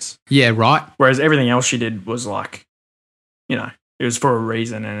spontaneous. Yeah, right. Whereas everything else she did was like, it was for a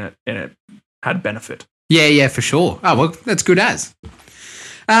reason and it had benefit. Yeah, for sure. Oh, well, that's good as.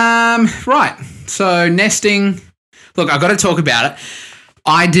 Right. So nesting. Look, I've got to talk about it.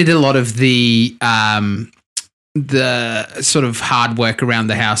 I did a lot of the sort of hard work around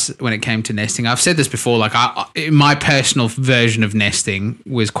the house when it came to nesting. I've said this before, like my personal version of nesting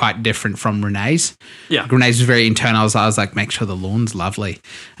was quite different from Renee's. Yeah. Renee's was very internal. I was like, make sure the lawn's lovely.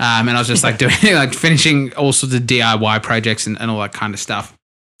 And I was just like doing, like finishing all sorts of DIY projects and all that kind of stuff.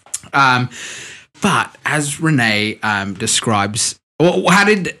 But as Renee describes, how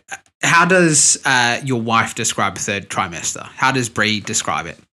does your wife describe third trimester? How does Brie describe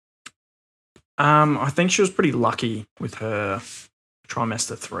it? I think she was pretty lucky with her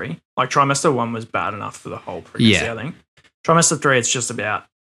trimester 3. Like trimester 1 was bad enough for the whole pregnancy, I think. Trimester 3, it's just about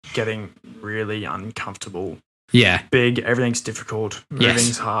getting really uncomfortable. Yeah. Big, everything's difficult.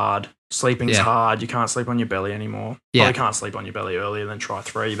 Moving's hard. Sleeping's hard. You can't sleep on your belly anymore. Yeah. Probably can't sleep on your belly earlier than try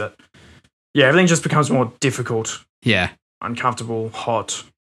 3, but yeah, everything just becomes more difficult. Yeah. Uncomfortable, hot.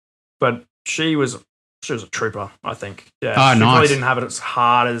 But she was a trooper, I think. Yeah. Oh, she nice. probably didn't have it as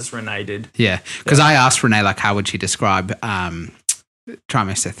hard as Renee did. Yeah. Because I asked Renee, like, how would she describe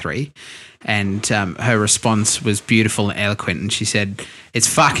trimester 3? And her response was beautiful and eloquent. And she said, it's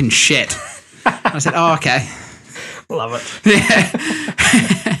fucking shit. I said, oh, okay. Love it. Yeah.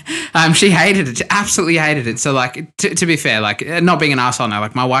 She hated it. She absolutely hated it. So, like, to be fair, like, not being an arsehole now,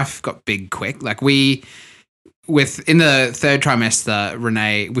 like, my wife got big quick. Like, we in the third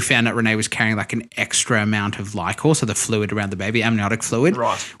trimester, we found out Renee was carrying like an extra amount of Lycor, so the fluid around the baby, amniotic fluid.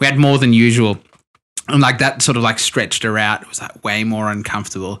 Right. We had more than usual. And like that sort of like stretched her out. It was like way more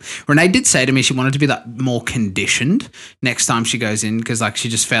uncomfortable. Renee did say to me she wanted to be like more conditioned next time she goes in, because like she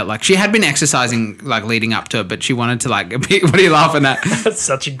just felt like she had been exercising like leading up to it, but she wanted to like what are you laughing at? That's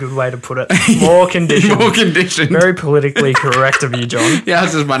such a good way to put it. More conditioned. More conditioned. Very politically correct of you, John. Yeah, I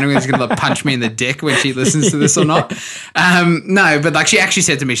was just wondering when she's going to punch me in the dick when she listens to this or not. No, but like she actually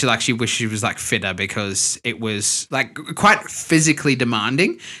said to me, she wished she was like fitter because it was like quite physically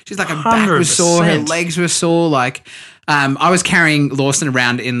demanding. She's like, her back was sore, her legs were sore. Like, I was carrying Lawson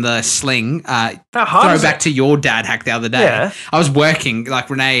around in the sling. How hard Throw back to your dad hack the other day. Yeah. I was working, like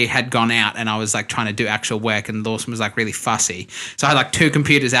Renee had gone out and I was like trying to do actual work, and Lawson was like really fussy. So I had like 2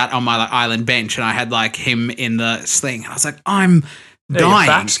 computers out on my like island bench, and I had like him in the sling, and I was like, I'm dying. Your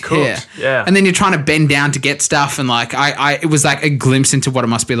back's cooked. Yeah. And then you're trying to bend down to get stuff, and like it was like a glimpse into what it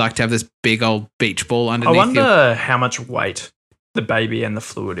must be like to have this big old beach ball underneath you. I wonder how much weight the baby and the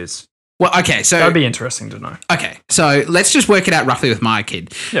fluid is. Well, okay, so that'd be interesting to know. Okay, so let's just work it out roughly with my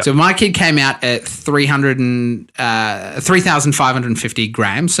kid. Yep. So my kid came out at 3,550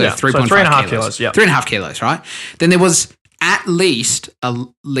 grams, so 3.5 kilos. Yeah, 3.5 kilos, right? Then there was at least a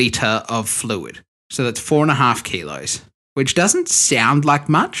litre of fluid, so that's 4.5 kilos, which doesn't sound like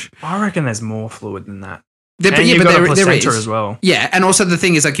much. I reckon there's more fluid than that. But you've got a placenta there is as well. Yeah, and also the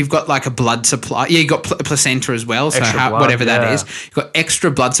thing is, like, you've got like a blood supply. Yeah, you've got placenta as well. So whatever that is, you've got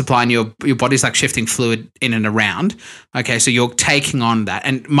extra blood supply, and your body's like shifting fluid in and around. Okay, so you're taking on that.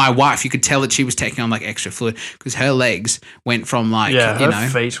 And my wife, you could tell that she was taking on like extra fluid because her legs went from like, her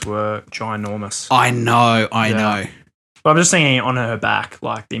feet were ginormous. I know. But I'm just thinking on her back,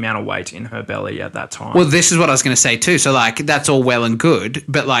 like the amount of weight in her belly at that time. Well, this is what I was going to say too. So like that's all well and good,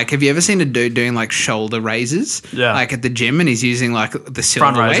 but like, have you ever seen a dude doing like shoulder raises? Yeah. Like at the gym, and he's using like the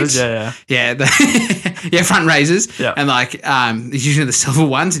silver front weights. raises, yeah, front raises. Yeah. And like he's using the silver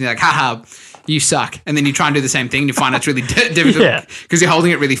ones, and you're like, haha, you suck. And then you try and do the same thing, and you find it's really difficult because you're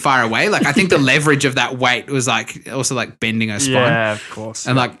holding it really far away. Like I think the leverage of that weight was like also like bending her spine. Yeah, of course.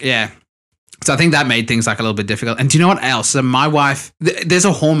 And like so I think that made things like a little bit difficult. And do you know what else? So my wife, there's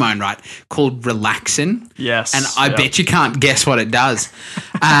a hormone, right, called relaxin. Yes. And I bet you can't guess what it does.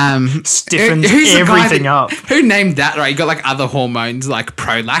 Stiffens everything up. Who named that, right? You got like other hormones like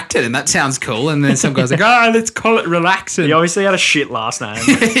prolactin, and that sounds cool. And then some guy's like, let's call it relaxin. He obviously had a shit last name.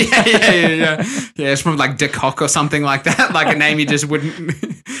 Yeah. Yeah, it's from like DeCock or something like that. Like a name you just wouldn't.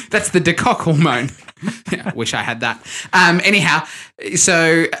 That's the DeCock hormone. Yeah, I wish I had that. Anyhow,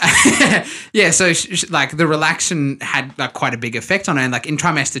 so so like the relaxin had like quite a big effect on her, and like in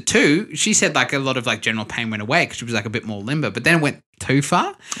trimester 2, she said like a lot of like general pain went away because she was like a bit more limber, but then it went too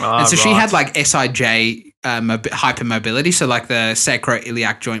far, and so she had like SIJ hypermobility, so like the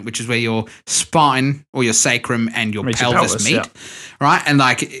sacroiliac joint, which is where your spine or your sacrum and your pelvis meet, right? And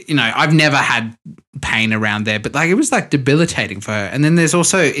like, you know, I've never had pain around there, but like it was like debilitating for her. And then there's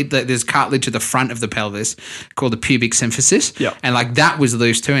also there's cartilage at the front of the pelvis called the pubic symphysis, and like that was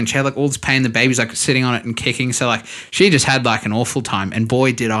loose too, and she had like all this pain. The baby's like sitting on it and kicking, so like she just had like an awful time, and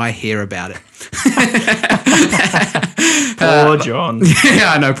boy did I hear about it. Poor John.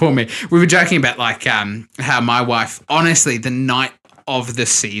 Yeah, I know, poor me. We were joking about like how my wife, honestly, the night of the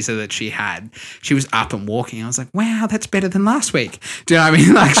Caesar that she had, she was up and walking. I was like, wow, that's better than last week. Do you know what I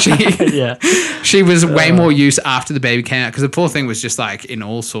mean? Like she was way more use after the baby came out, because the poor thing was just like in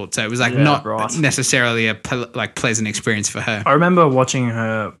all sorts. So it was like not necessarily a pleasant experience for her. I remember watching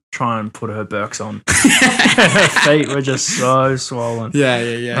her try and put her Birks on. Her feet were just so swollen.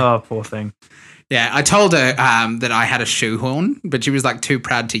 Yeah. Oh, poor thing. Yeah, I told her that I had a shoehorn, but she was like too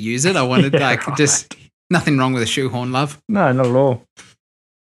proud to use it. I wanted just nothing wrong with a shoehorn, love. No, not at all.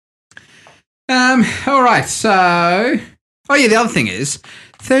 All right, so the other thing is,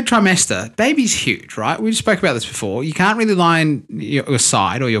 third trimester, baby's huge, right? We spoke about this before. You can't really lie on your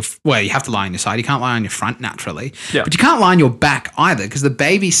side you have to lie on your side. You can't lie on your front naturally, but you can't lie on your back either, because the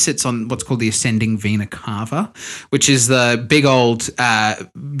baby sits on what's called the ascending vena cava, which is the big old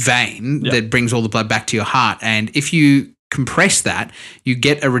vein that brings all the blood back to your heart. And if you compress that, you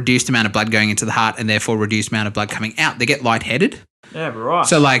get a reduced amount of blood going into the heart, and therefore reduced amount of blood coming out. They get lightheaded. Yeah, right.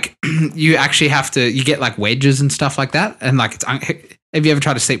 So like you actually you get like wedges and stuff like that. And like have you ever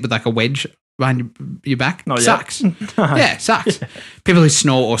tried to sleep with like a wedge behind your back? Not yet. Sucks. No. Yeah, sucks. People who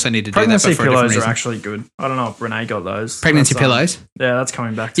snore also need to do that. Pregnancy For a different pillows are reason. actually good. I don't know if Renee got those. Pregnancy pillows? Yeah, that's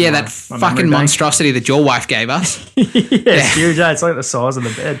coming back to Yeah, my that memory fucking bank. monstrosity that your wife gave us. It's huge. It's like the size of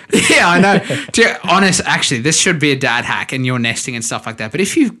the bed. Yeah, I know. Honest, actually, this should be a dad hack and you're nesting and stuff like that. But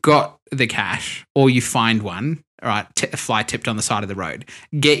if you've got the cash or you find one, all right, fly tipped on the side of the road,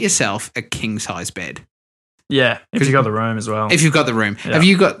 get yourself a king-size bed. Yeah, if you got the room as well. If you've got the room. Yeah. Have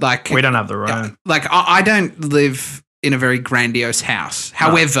you got like... We don't have the room. Like, I don't live in a very grandiose house.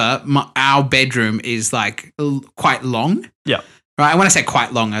 However, our bedroom is like quite long. Yeah. Right. And when I say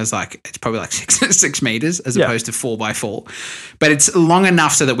quite long, I was like, it's probably like 6 meters as opposed to 4x4. But it's long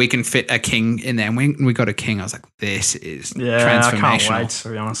enough so that we can fit a king in there. And when we got a king, I was like, this is transformational. I can't wait, to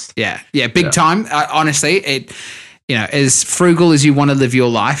be honest. Yeah. Yeah. Big time. Honestly, as frugal as you want to live your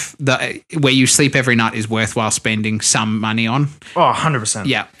life, where you sleep every night is worthwhile spending some money on. Oh, 100%.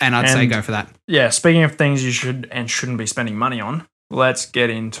 Yeah. And I'd say go for that. Yeah. Speaking of things you should and shouldn't be spending money on, let's get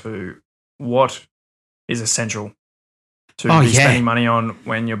into what is essential to be spending money on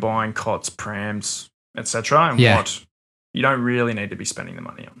when you're buying cots, prams, etc. And what you don't really need to be spending the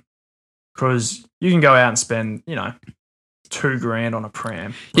money on. Because you can go out and spend, $2,000 on a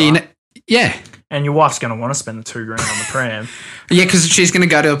pram. Right? Yeah. And your wife's going to want to spend the $2,000 on the pram. Yeah, because she's going to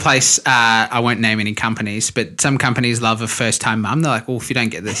go to a place, I won't name any companies, but some companies love a first-time mum. They're like, well, if you don't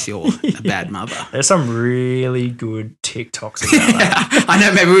get this, you're a bad mother. There's some really good TikToks about that. I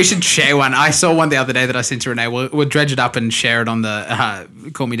know, maybe we should share one. I saw one the other day that I sent to Renee. We'll dredge it up and share it on the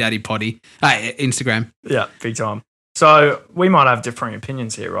Call Me Daddy potty, Instagram. Yeah, big time. So we might have differing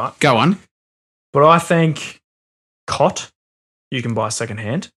opinions here, right? Go on. But I think cot, you can buy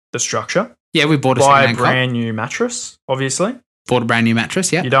secondhand. The structure. Yeah, we bought buy a brand new mattress, obviously. Bought a brand new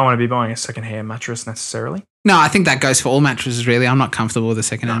mattress, yeah. You don't want to be buying a secondhand mattress necessarily. No, I think that goes for all mattresses, really. I'm not comfortable with a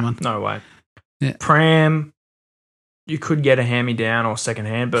secondhand one. No way. Yeah. Pram, you could get a hand-me-down or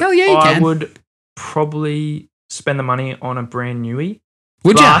secondhand, but hell yeah, I would probably spend the money on a brand newie.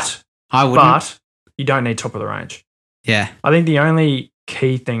 Would you? I wouldn't. But you don't need top of the range. Yeah. I think the only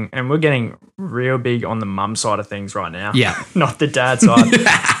key thing, and we're getting real big on the mum side of things right now. Yeah. Not the dad side.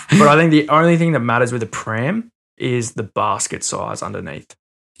 But I think the only thing that matters with a pram is the basket size underneath.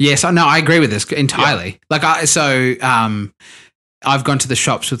 Yes, no, I agree with this entirely. Yeah. I've gone to the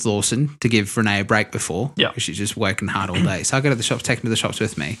shops with Lawson to give Renee a break before. Yeah. She's just working hard all day. So I go to the shops, take him to the shops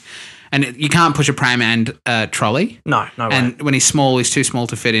with me. And you can't push a pram and a trolley. No way. And when he's small, he's too small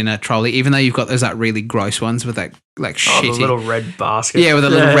to fit in a trolley, even though you've got those really gross ones with that shitty. The little red basket. Yeah, with a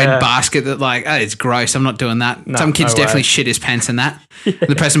little red basket that it's gross. I'm not doing that. No, some kids no definitely way. shit his pants in that. Yeah.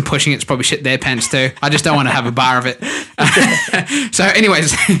 The person pushing it's probably shit their pants too. I just don't want to have a bar of it. So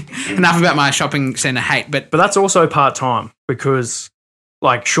anyways, enough about my shopping centre hate. But that's also part-time because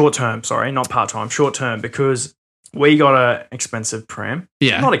short-term, sorry, not part-time, short-term because we got an expensive pram.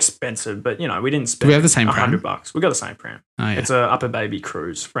 Yeah. Not expensive, but, we didn't spend Do we have the same pram? $100. We got the same pram. Oh, yeah. It's a Upper Baby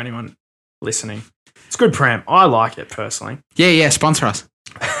Cruise for anyone listening. It's a good pram. I like it personally. Yeah, sponsor us.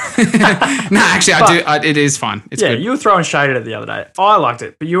 No, actually, I do. It is fun. It's good. You were throwing shade at it the other day. I liked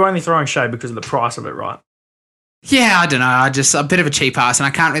it, but you were only throwing shade because of the price of it, right? Yeah, I don't know. I just a bit of a cheap ass, and I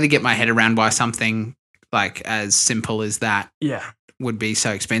can't really get my head around why something as simple as that would be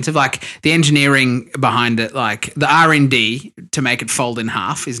so expensive. Like the engineering behind it, like the R&D to make it fold in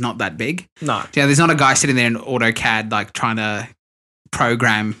half is not that big. No. Yeah, there's not a guy sitting there in AutoCAD trying to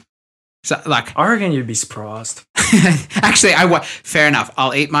program. So I reckon you'd be surprised. Actually, fair enough.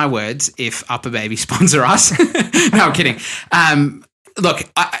 I'll eat my words if Upper Baby sponsor us. No, I'm kidding. Look,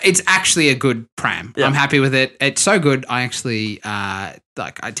 it's actually a good pram. Yeah. I'm happy with it. It's so good. I actually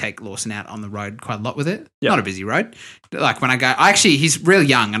I take Lawson out on the road quite a lot with it. Yep. Not a busy road. When I go, he's real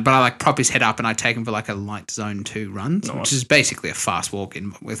young, but I prop his head up and I take him for a light zone 2 runs, which is basically a fast walk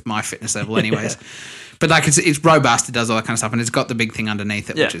in with my fitness level, anyways. But it's robust. It does all that kind of stuff, and it's got the big thing underneath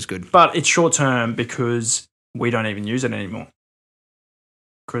it, which is good. But it's short term because we don't even use it anymore.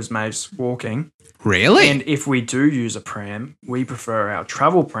 Because Maeve's walking. Really? And if we do use a pram, we prefer our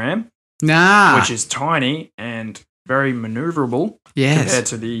travel pram, which is tiny and very maneuverable compared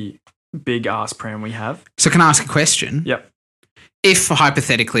to the big ass pram we have. So can I ask a question? Yep. If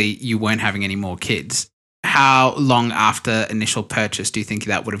hypothetically you weren't having any more kids, how long after initial purchase do you think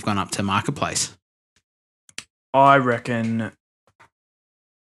that would have gone up to marketplace? I reckon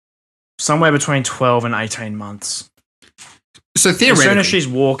somewhere between 12 and 18 months. So theoretically, as soon as she's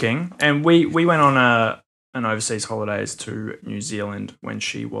walking, and we went on an overseas holidays to New Zealand when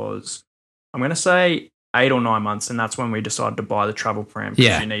she was, I'm going to say 8 or 9 months, and that's when we decided to buy the travel pram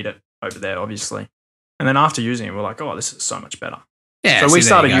because you need it over there, obviously. And then after using it, we're like, oh, this is so much better. Yeah. So we there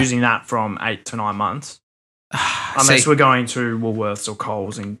started you go. using that from 8 to 9 months. Unless we're going to Woolworths or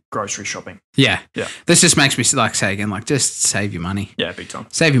Coles and grocery shopping. Yeah. Yeah. This just makes me say again, just save your money. Yeah, big time.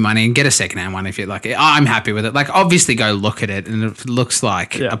 Save your money and get a secondhand one if you're I'm happy with it. Obviously go look at it and if it looks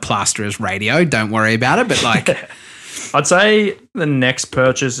like a plasterer's radio, don't worry about it. But I'd say the next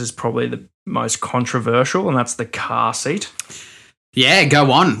purchase is probably the most controversial, and that's the car seat. Yeah,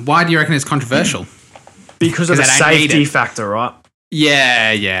 go on. Why do you reckon it's controversial? Because of the safety factor, right?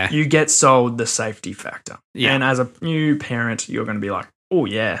 Yeah, yeah. You get sold the safety factor. Yeah. And as a new parent, you're going to be like, oh,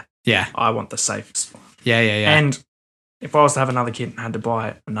 yeah. Yeah. I want the safest one. Yeah. And if I was to have another kid and had to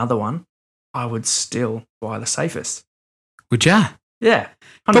buy another one, I would still buy the safest. Would ya? Yeah.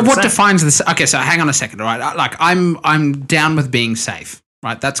 100%. But what defines this? Okay, so hang on a second, all right? I'm down with being safe,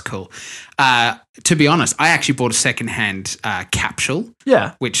 right? That's cool. To be honest, I actually bought a secondhand capsule.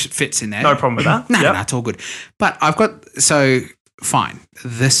 Yeah. Which fits in there. No problem with that. No, it's all good. But I've got, fine,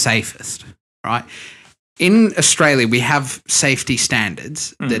 the safest, right? In Australia, we have safety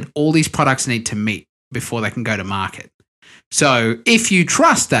standards that all these products need to meet before they can go to market. So if you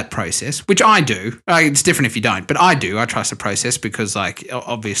trust that process, which I do, it's different if you don't, but I do. I trust the process because,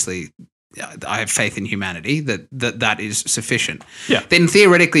 obviously, I have faith in humanity that is sufficient. Yeah. Then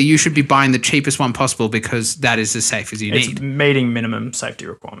theoretically, you should be buying the cheapest one possible because that is as safe as you need. It's meeting minimum safety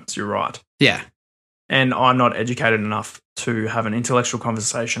requirements. You're right. Yeah. And I'm not educated enough to have an intellectual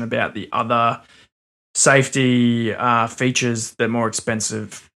conversation about the other safety features that more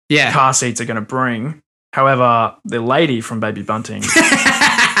expensive car seats are going to bring. However, the lady from Baby Bunting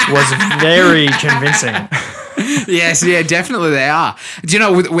was very convincing. Yes, yeah, definitely they are. Do you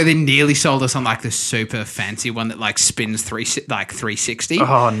know where they nearly sold us on the super fancy one that spins 360?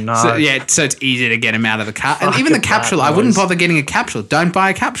 Oh no! So it's easy to get them out of the car, and even the capsule. I wouldn't bother getting a capsule. Don't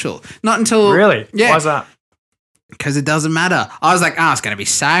buy a capsule. Not until really. Yeah. Why's that? Because it doesn't matter. I was like, it's going to be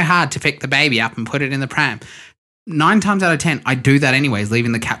so hard to pick the baby up and put it in the pram. 9 times out of 10, I do that anyways,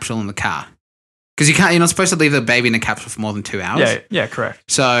 leaving the capsule in the car. Because you're not supposed to leave the baby in a capsule for more than 2 hours. Yeah, correct.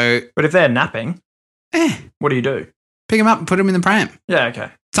 So, but if they're napping, what do you do? Pick them up and put them in the pram. Yeah, okay.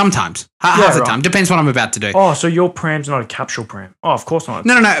 Sometimes. Half the time. Depends what I'm about to do. Oh, so your pram's not a capsule pram? Oh, of course not.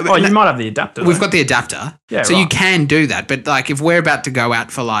 No. Oh, you might have the adapter. We've got the adapter. Yeah, so you can do that. But if we're about to go out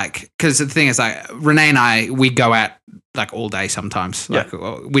for because the thing is Renee and I, we go out all day sometimes.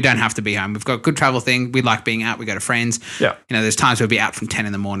 We don't have to be home. We've got a good travel thing. We like being out. We go to friends. Yeah. There's times we'll be out from 10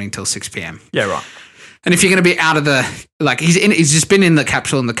 in the morning till 6 p.m. Yeah, right. And if you're going to be out of the, he's just been in the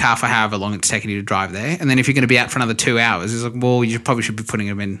capsule in the car for however long it's taken you to drive there. And then if you're going to be out for another 2 hours, it's well, you probably should be putting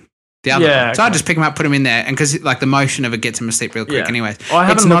him in the other one. So I just pick him up, put him in there. And because the motion of it gets him asleep real quick anyways. I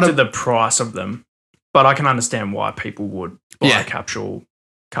haven't looked at the price of them, but I can understand why people would buy capsule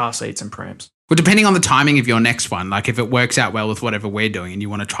car seats and prams. Well, depending on the timing of your next one, if it works out well with whatever we're doing and you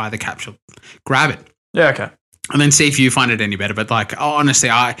want to try the capsule, grab it. Yeah, okay. And then see if you find it any better. But honestly,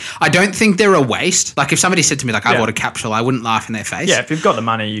 I don't think they're a waste. If somebody said to me I bought a capsule, I wouldn't laugh in their face. Yeah, if you've got the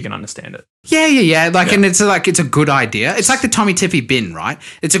money, you can understand it. Yeah. And it's it's a good idea. It's like the Tommy Tippy bin, right?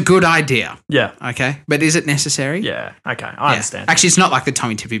 It's a good idea. Yeah. Okay. But is it necessary? Yeah. Okay. I understand. Actually, it's not like the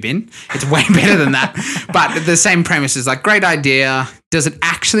Tommy Tippy bin. It's way better than that. But the same premise is great idea. Does it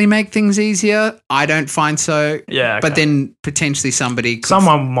actually make things easier? I don't find so. Yeah. Okay. But then potentially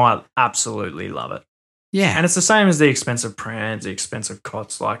someone might absolutely love it. Yeah. And it's the same as the expensive prams, the expensive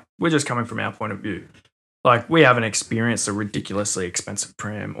cots. We're just coming from our point of view. We haven't experienced a ridiculously expensive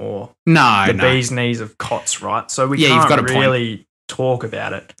pram or the bee's knees of cots, right? So we can't really talk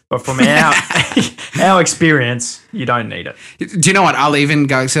about it. But from our experience, you don't need it. Do you know what? I'll even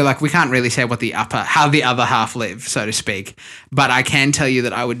go, we can't really say how the other half live, so to speak. But I can tell you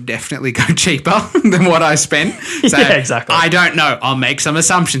that I would definitely go cheaper than what I spent. So yeah, exactly. I don't know. I'll make some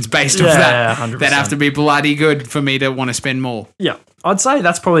assumptions based off that. 100%. That'd have to be bloody good for me to want to spend more. Yeah. I'd say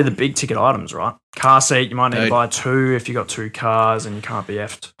that's probably the big ticket items, right? Car seat, you might need to buy 2 if you got 2 cars and you can't be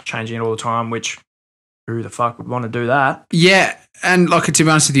effed changing it all the time, which who the fuck would want to do that? Yeah. And to be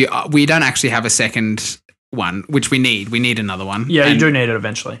honest with you, we don't actually have a second one, which we need. We need another one. Yeah, you do need it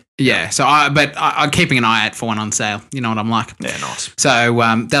eventually. Yeah. So I'm keeping an eye out for one on sale. You know what I'm like? Yeah, nice. So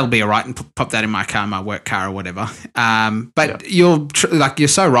that'll be all right, and pop that in my car, my work car or whatever. But you're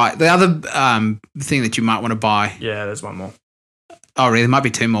so right. The other thing that you might want to buy. Yeah, there's one more. Oh, really? There might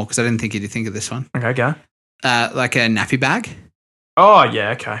be 2 more because I didn't think you'd think of this one. Okay, go. Like a nappy bag. Oh, yeah,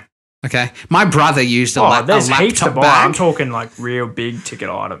 okay. Okay. My brother used a there's laptop heaps to buy. bag. I'm talking real big ticket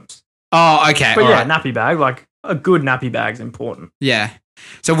items. Oh, okay. But all right. nappy bag, a good nappy bag's important. Yeah.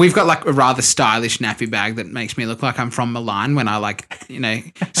 So we've got like a rather stylish nappy bag that makes me look like I'm from Milan when I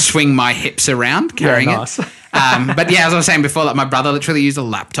swing my hips around carrying nice. it. But yeah, as I was saying before, like my brother literally used a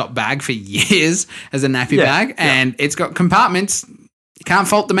laptop bag for years as a nappy bag, and it's got compartments. You can't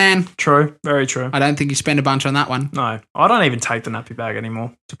fault the man. True. Very true. I don't think you spend a bunch on that one. No, I don't even take the nappy bag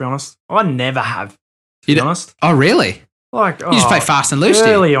anymore, to be honest. I never have, to be honest. Oh, really? You just play fast and loose,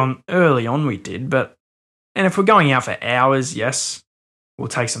 early on we did, and if we're going out for hours, yes, we'll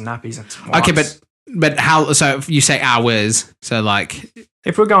take some nappies and some wipes. Okay, but how, so if you say hours, so like...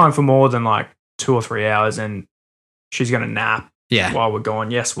 If we're going for more than like 2 or 3 hours and she's going to nap while we're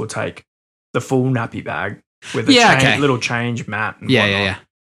gone, yes, we'll take the full nappy bag with a little change mat and whatnot. Yeah.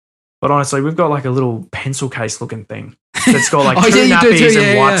 But honestly, we've got like a little pencil case looking thing that's got like two nappies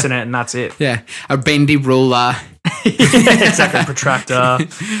and wipes in it, and that's it. Yeah, a bendy ruler. Exactly, protractor.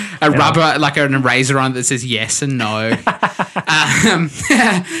 A rubber, like an eraser on it that says yes and no.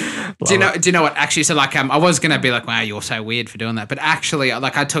 Do you know what? Actually, so like I was gonna be like, wow, you're so weird for doing that, but actually,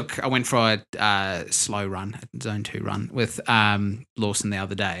 like I went for a slow run, a zone 2 run with Lawson the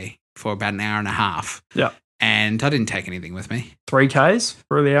other day for about an hour and a half. Yeah. And I didn't take anything with me. 3Ks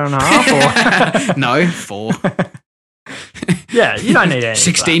for the hour and a half? Or? No, 4. Yeah, you don't need any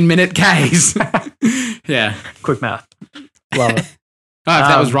 16-minute Ks. Yeah. Quick math. Love it. Oh, if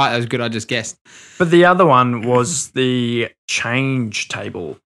that was right, that was good. I just guessed. But the other one was the change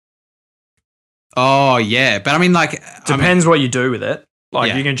table. Oh, yeah. But I mean, like... Depends what you do with it.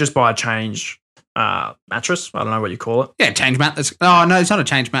 Like, you can just buy a change mattress. I don't know what you call it. Yeah, change mat. Oh, no, it's not a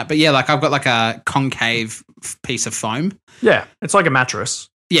change mat. But yeah, like I've got like a concave piece of foam. Yeah, it's like a mattress.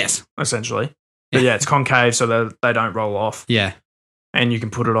 Yes. Essentially. But yeah, it's concave so that they don't roll off. Yeah. And you can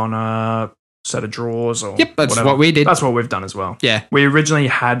put it on a set of drawers or Yep, that's whatever. what we did. That's what we've done as well. Yeah. We originally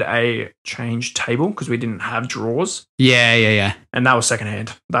had a change table because we didn't have drawers. Yeah. And that was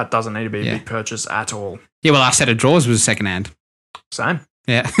secondhand. That doesn't need to be a big purchase at all. Yeah, well, our set of drawers was secondhand. Same.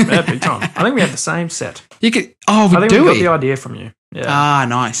 Yeah. Yeah, big time. I think we have the same set. You could. Oh, we I think we got the idea from you. Yeah. Ah,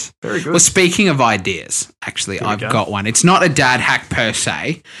 nice. Very good. Well, speaking of ideas, actually, I've got one. It's not a dad hack per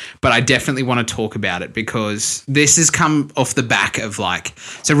se, but I definitely want to talk about it because this has come off the back of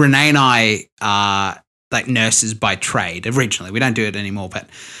so Renee and I are like nurses by trade originally. We don't do it anymore, but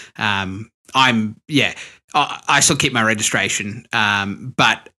I still keep my registration,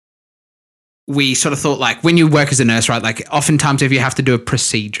 but we sort of thought like when you work as a nurse, right, like oftentimes if you have to do a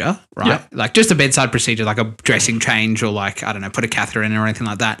procedure, right, like just a bedside procedure, like a dressing change or like, I don't know, put a catheter in or anything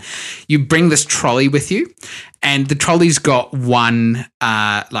like that, you bring this trolley with you and the trolley's got one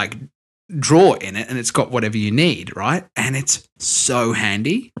like drawer in it and it's got whatever you need, right? And it's so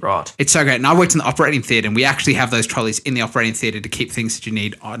handy. Right. It's so great. And I worked in the operating theatre and we actually have those trolleys in the operating theatre to keep things that you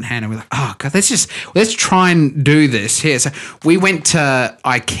need on hand. And we're like, oh God, let's try and do this here. So we went to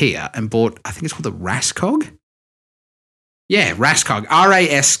IKEA and bought, I think it's called the Raskog. Yeah, Raskog,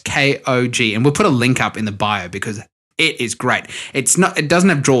 Raskog. And we'll put a link up in the bio because it is great. It doesn't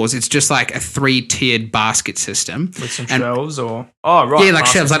have drawers. It's just like a 3-tiered basket system. With some shelves or... Oh, right. Yeah, like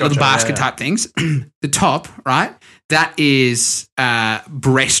shelves, like little basket type things. The top, right, that is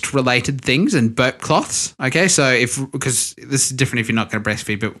breast-related things and burp cloths, okay? So because this is different if you're not going to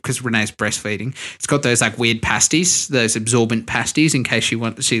breastfeed, but because Renee's breastfeeding, it's got those like weird pasties, those absorbent pasties in case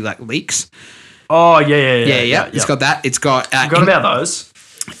she like leaks. Oh, yeah. It's got that. It's got... Forgot about those.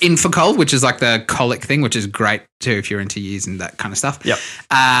 Infocol, which is like the colic thing, which is great too if you're into years and that kind of stuff. Yep.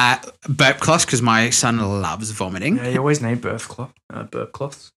 Burp cloths, because my son loves vomiting. Yeah, you always need burp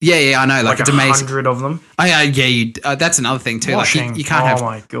cloths. Yeah, I know. Like it's amazing. 100 of them. Oh, yeah. That's another thing too. Washing. Like you can't have. Oh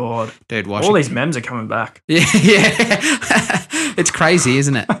my God, dude, washing. All these memes are coming back. Yeah. It's crazy,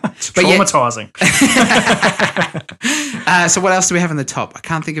 isn't it? It's traumatizing. So what else do we have in the top? I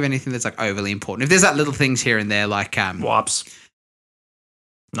can't think of anything that's like overly important. If there's like little things here and there, like wipes.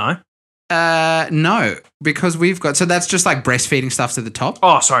 No? No, because we've got... So that's just like breastfeeding stuff to the top.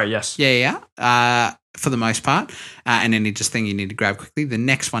 Oh, sorry, yes. Yeah. For the most part. And any just thing you need to grab quickly. The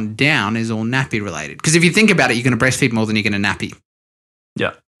next one down is all nappy related. Because if you think about it, you're going to breastfeed more than you're going to nappy.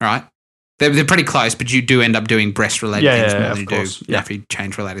 Yeah. Right? They're pretty close, but you do end up doing breast-related things more than you do nappy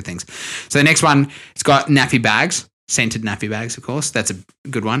change-related things. So the next one, it's got nappy bags. Scented nappy bags, of course. That's a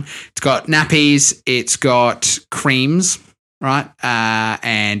good one. It's got nappies. It's got creams... Right,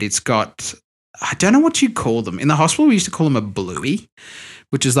 and it's got, I don't know what you call them. In the hospital, we used to call them a bluey,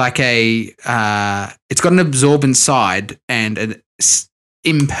 which is like it's got an absorbent side and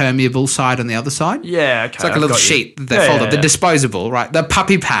impermeable side on the other side. Yeah, okay. It's like a little sheet that they fold up. They're disposable, right? The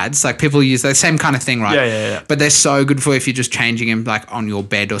puppy pads, like people use the same kind of thing, right? Yeah. But they're so good for if you're just changing them like on your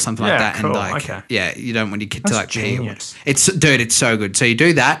bed or something like that. Cool. And like, yeah, you don't want your kid to like genius. It's so good. So you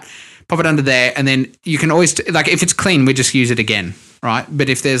do that, pop it under there, and then you can always, like if it's clean, we just use it again, right? But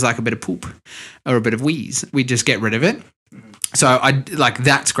if there's like a bit of poop or a bit of wheeze, we just get rid of it. So I like,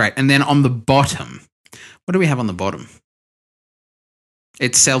 that's great. And then on the bottom, what do we have on the bottom?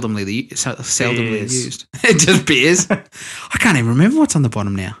 It's seldomly used. It's just beers. I can't even remember what's on the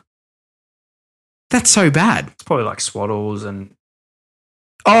bottom now. That's so bad. It's probably like swaddles and...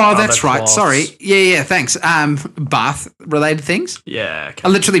 Oh, that's right. Sorry. Yeah, thanks. Bath-related things? Yeah, okay. I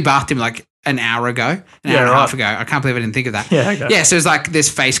literally bathed him like an hour ago, an hour and a half ago. I can't believe I didn't think of that. Yeah, okay. Yeah, so it's like there's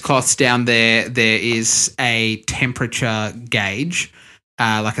face cloths down there. There is a temperature gauge,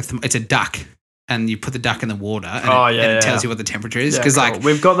 it's a duck. And you put the duck in the water, and it tells you what the temperature is. Because cool.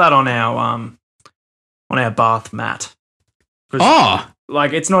 We've got that on our bath mat.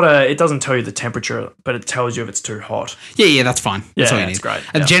 Like it's not it doesn't tell you the temperature, but it tells you if it's too hot. Yeah, that's fine. That's all you need. That's great.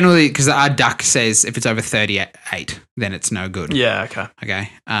 And generally, because our duck says if it's over 38, then it's no good. Yeah, okay. Okay.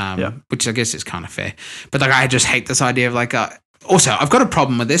 Which I guess is kind of fair. But like, I just hate this idea of like. Also, I've got a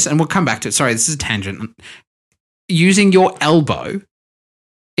problem with this, and we'll come back to it. Sorry, this is a tangent. Using your elbow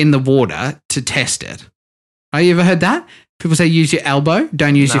in the water to test it. Have you ever heard that? People say use your elbow,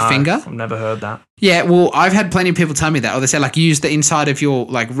 don't use your finger. I've never heard that. Yeah, well, I've had plenty of people tell me that. Or they say like use the inside of your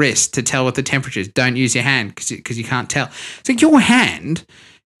like wrist to tell what the temperature is. Don't use your hand because you can't tell. It's like your hand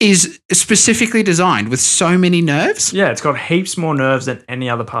is specifically designed with so many nerves. Yeah, it's got heaps more nerves than any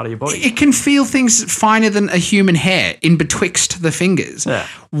other part of your body. It can feel things finer than a human hair in betwixt the fingers. Yeah.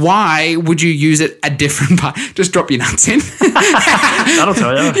 Why would you use it a different part? Just drop your nuts in. That'll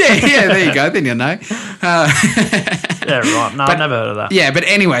tell you. Yeah, there you go. Then you'll know. Yeah, right. No, I've never heard of that. Yeah, but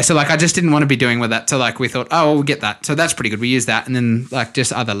anyway, so like I just didn't want to be doing with that. So like we thought, we'll get that. So that's pretty good. We use that, and then like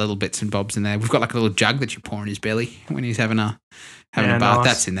just other little bits and bobs in there. We've got like a little jug that you pour in his belly when he's having a bath. Nice.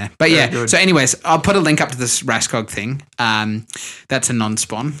 That's in there. But good. So anyways, I'll put a link up to this Raskog thing. That's a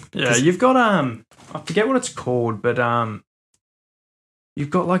non-spawn. Yeah, you've got I forget what it's called, but you've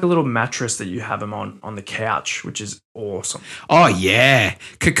got like a little mattress that you have him on the couch, which is awesome. Oh yeah,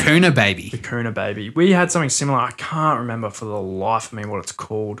 Kakuna baby. We had something similar. I can't remember for the life of me what it's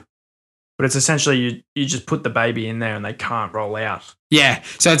called. But it's essentially you just put the baby in there and they can't roll out. Yeah,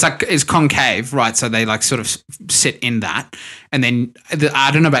 so it's concave, right? So they like sort of sit in that, and then I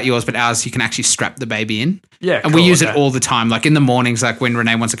don't know about yours, but ours you can actually strap the baby in. Yeah, and we use it all the time. Like in the mornings, like when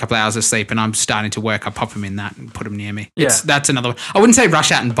Renee wants a couple of hours of sleep and I'm starting to work, I pop him in that and put him near me. Yeah, that's another one. I wouldn't say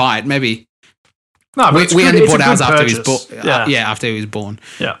rush out and buy it. Maybe. No, but we only bought ours after he was born. Yeah, after he was born.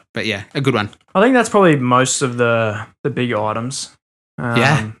 Yeah, but yeah, a good one. I think that's probably most of the big items.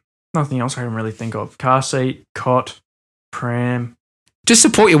 Nothing else I can really think of. Car seat, cot, pram. Just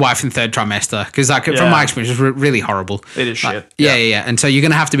support your wife in third trimester because, like, from my experience, it's really horrible. It is shit. Yeah. And so you're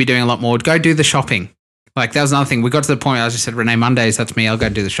going to have to be doing a lot more. Go do the shopping. Like, that was another thing. We got to the point where I just said, Renee, Mondays, that's me. I'll go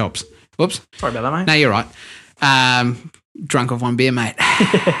do the shops. Whoops. Sorry about that, mate. No, you're right. Drunk of one beer, mate.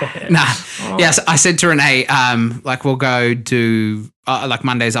 Yes, I said to Renee, like, we'll go do, like,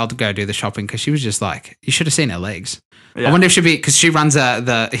 Mondays, I'll go do the shopping because she was just like, you should have seen her legs. Yeah. I wonder if she'd be, because she runs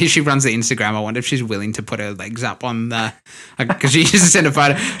the Instagram. I wonder if she's willing to put her legs up on the, because she used to send a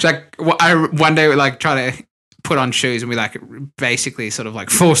photo. She's like, one day we like try to put on shoes and we like basically sort of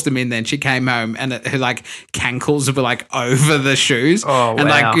like forced them in. Then she came home and her like cankles were like over the shoes. Oh, and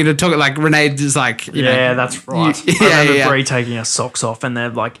wow. like talk like Renee just like that's right. I remember Brie taking her socks off and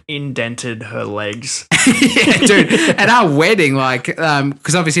they've like indented her legs. Yeah, dude. At our wedding, like,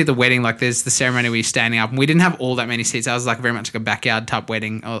 because obviously at the wedding, like, there's the ceremony where you're standing up, and we didn't have all that many seats. I was like very much like a backyard type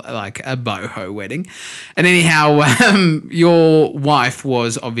wedding, or like a boho wedding. And anyhow, your wife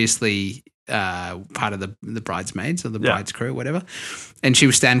was obviously part of the bridesmaids or the bride's crew, whatever. And she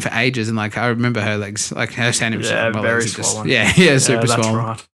was standing for ages, and like I remember her legs, like her standing. Very swollen. Super that's swollen.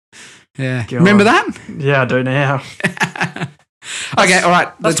 Right. Yeah, God. Remember that? Yeah, I do now. Okay, all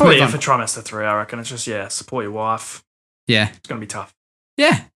right. That's probably it for trimester 3, I reckon. It's just, support your wife. Yeah. It's going to be tough.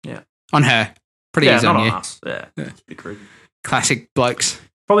 Yeah. On her. Pretty easy not on you. Us. Yeah. Be crude. Classic blokes.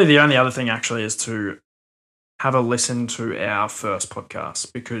 Probably the only other thing actually is to have a listen to our first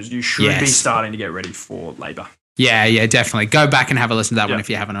podcast because you should be starting to get ready for labour. Yeah, definitely. Go back and have a listen to that one if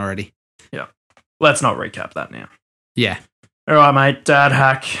you haven't already. Yeah. Let's not recap that now. Yeah. All right, mate. Dad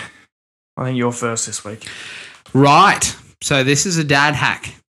hack. I think you're first this week. Right. So this is a dad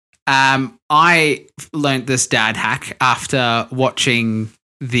hack. I learnt this dad hack after watching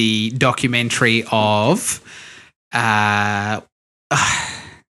the documentary of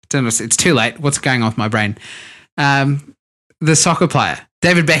It's too late. What's going on with my brain? The soccer player,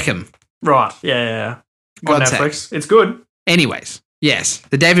 David Beckham. Right. Yeah. On God's Netflix. sake. It's good. Anyways, yes,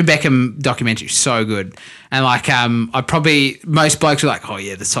 the David Beckham documentary is so good. And like, most blokes were like, oh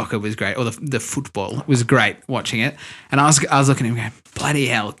yeah, the soccer was great, or the football was great watching it. And I was looking at him going, bloody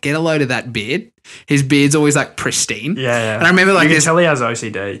hell, get a load of that beard. His beard's always like pristine. Yeah. And I remember like you can tell he has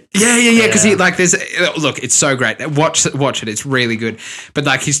OCD. Yeah. Because he like look, it's so great. Watch it. It's really good. But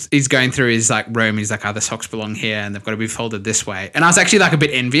like he's going through his like room. He's like, oh, the socks belong here, and they've got to be folded this way. And I was actually like a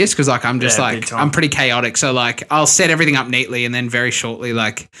bit envious because like I'm just like I'm pretty chaotic. So like I'll set everything up neatly, and then very shortly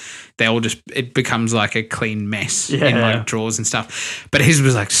like it becomes like a clean mess in like drawers and stuff. But his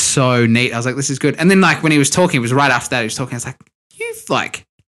was like so neat. I was like, this is good. And then like when he was talking, it was right after that he was talking. I was like, you've like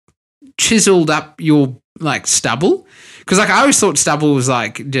chiseled up your like stubble, because like I always thought stubble was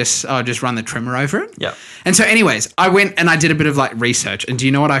like just run the trimmer over it. Yeah. And so anyways, I went and I did a bit of like research, and do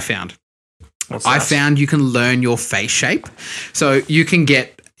you know what I found? I found you can learn your face shape. So you can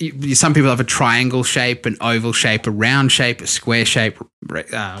get, some people have a triangle shape, an oval shape, a round shape, a square shape,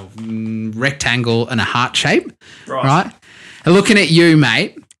 rectangle, and a heart shape. Right? And looking at you,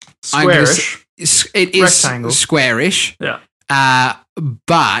 mate. Squarish. It is rectangle. Squarish. Yeah.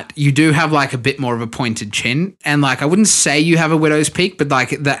 But you do have like a bit more of a pointed chin, and like I wouldn't say you have a widow's peak, but like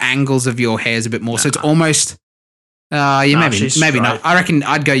the angles of your hair is a bit more. So it's almost, maybe not. I reckon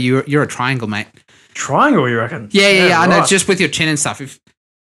I'd go. You're a triangle, mate. Triangle, you reckon? Yeah. Right. I know, just with your chin and stuff.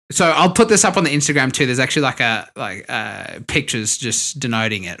 So I'll put this up on the Instagram too. There's actually like pictures just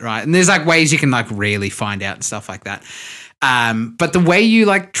denoting it, right? And there's like ways you can like really find out and stuff like that. But the way you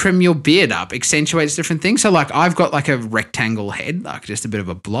like trim your beard up accentuates different things. So like I've got like a rectangle head, like just a bit of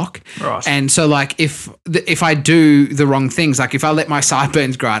a block. Right. And so like if I do the wrong things, like if I let my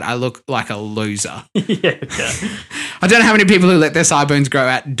sideburns grow out, I look like a loser. Yeah. I don't know how many people who let their sideburns grow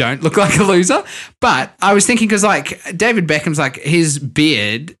out don't look like a loser. But I was thinking, because like David Beckham's like, his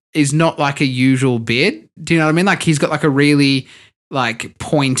beard is not like a usual beard. Do you know what I mean? Like he's got like a really like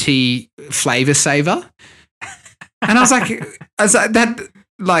pointy flavor saver. And I was like that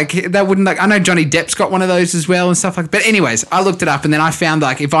wouldn't, like, I know Johnny Depp's got one of those as well and stuff like that. But anyways, I looked it up, and then I found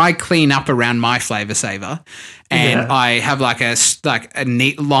like if I clean up around my flavor saver and I have like a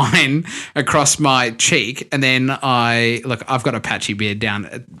neat line across my cheek, and then I've got a patchy beard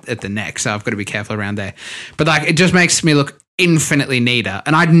down at the neck, so I've got to be careful around there. But like it just makes me look infinitely neater,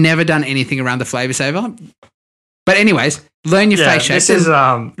 and I'd never done anything around the flavor saver. But anyways, learn your face shape.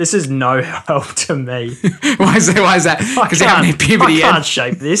 This is no help to me. Why is that? Because you haven't had puberty yet. I can't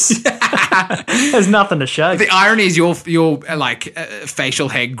shape this. There's nothing to shape. The irony is your facial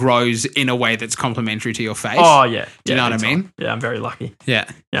hair grows in a way that's complementary to your face. Oh yeah. Do you know what I mean? Yeah, I'm very lucky. Yeah.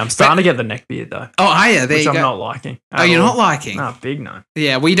 Yeah, I'm starting to get the neck beard though. Oh, are you? There which you I'm go. not liking. Oh, you're not liking? No, big no.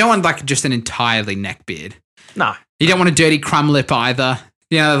 Yeah, well, you don't want like just an entirely neck beard. No. You don't want a dirty crumb lip either.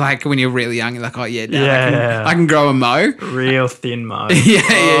 You know, like when you're really young, you're like, oh yeah, Dad, I can grow a mo. Real thin mo.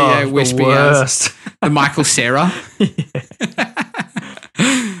 yeah. Wispy worst. The Michael Cera.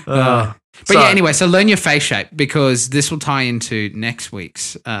 But yeah, anyway, so learn your face shape, because this will tie into next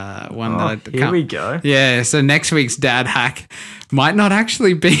week's one. Here we go. Yeah, so next week's dad hack might not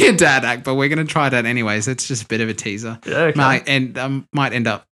actually be a dad hack, but we're going to try that anyways. It's just a bit of a teaser. Yeah, okay. Might end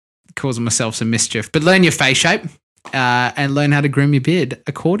up causing myself some mischief. But learn your face shape. And learn how to groom your beard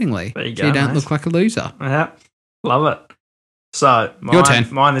accordingly. There you go, so you don't look like a loser. Yeah, love it. So your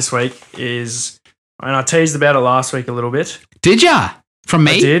turn. Mine this week is, and I teased about it last week a little bit. Did ya? From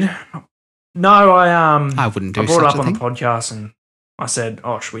me? I did. No, I wouldn't do. I brought it up on thing. the podcast, and I said,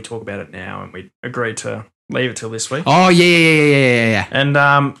 "Oh, should we talk about it now?" And we agreed to leave it till this week. Oh yeah. And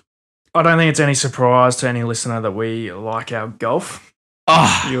I don't think it's any surprise to any listener that we like our golf.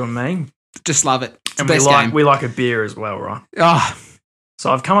 Oh, you and me. Just love it. And we like a beer as well, right? Oh.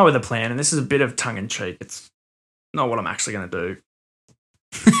 So I've come up with a plan, and this is a bit of tongue-in-cheek. It's not what I'm actually going to do.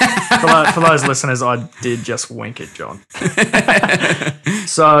 For those listeners, I did just wink at John.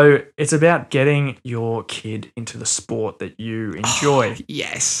 So it's about getting your kid into the sport that you enjoy. Oh,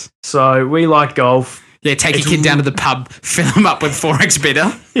 yes. So we like golf. Yeah, take your kid down to the pub, fill him up with 4X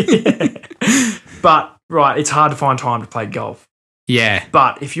bitter. Yeah. But, right, it's hard to find time to play golf. Yeah.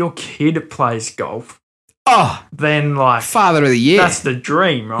 But if your kid plays golf, then like Father of the Year. That's the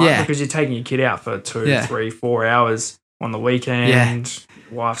dream, right? Yeah. Because you're taking your kid out for 2, 3, 4 hours on the weekend. Yeah.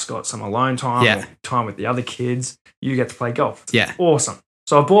 Wife's got some alone time, or time with the other kids. You get to play golf. It's awesome.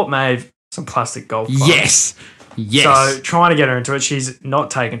 So I bought Maeve some plastic golf clubs. Yes. So trying to get her into it. She's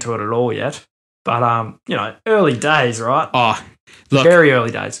not taken to it at all yet. But early days, right? Oh, look. Very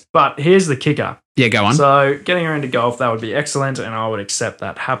early days. But here's the kicker. Yeah, go on. So getting her into golf, that would be excellent, and I would accept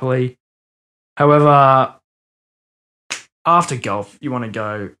that happily. However, after golf, you want to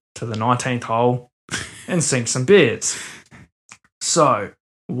go to the 19th hole and sink some beers. So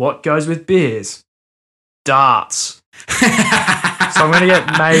what goes with beers? Darts. So I'm going to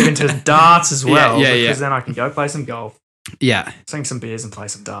get Maeve into darts as well, because then I can go play some golf. Yeah. Sing some beers and play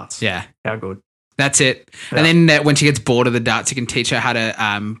some darts. Yeah. How good. That's it. Yeah. And then when she gets bored of the darts, you can teach her how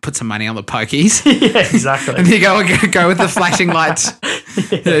to put some money on the pokies. Yeah, exactly. And you go with the flashing lights.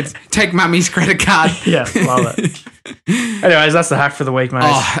 Take mummy's credit card. Yeah, love it. Anyways, that's the hack for the week, mate.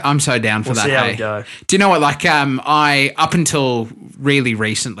 Oh, I'm so down for that. See how we go. Do you know what? Like, I up until really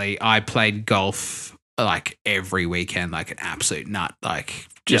recently, I played golf like every weekend, like an absolute nut. Like,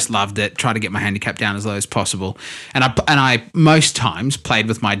 just loved it. Try to get my handicap down as low as possible. And I most times played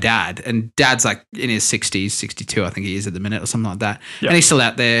with my dad. And Dad's like in his 60s, 62, I think he is at the minute, or something like that. Yep. And he's still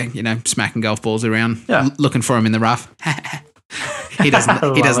out there, smacking golf balls around, looking for him in the rough. He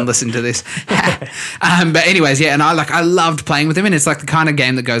doesn't listen to this. But anyways, and I loved playing with him, and it's like the kind of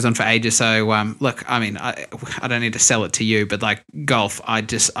game that goes on for ages. So look, I mean, I don't need to sell it to you, but like golf, I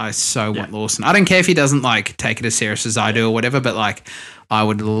so want Lawson. I don't care if he doesn't like take it as serious as I do or whatever, but like I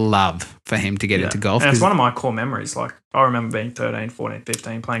would love for him to get into golf. And it's one of my core memories. Like I remember being 13, 14,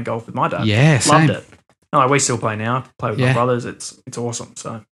 15 playing golf with my dad. Yeah, loved it. No, like we still play now. Play with my brothers. It's awesome.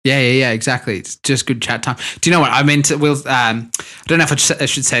 So. Yeah, exactly. It's just good chat time. Do you know what I meant? I don't know if I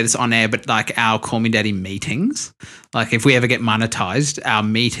should say this on air, but like our Call Me Daddy meetings, like if we ever get monetized, our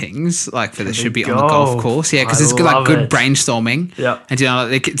meetings, like for this should be on the golf course. Yeah, because it's good, like good brainstorming. Yeah. And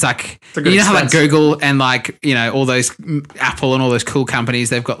it's like, how like Google and like, all those Apple and all those cool companies,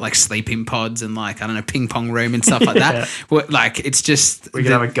 they've got like sleeping pods and like, I don't know, ping pong room and stuff like that. Like it's just. We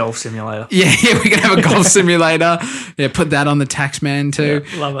could have a golf simulator. Yeah, we could have a golf simulator. Yeah, put that on the tax man too.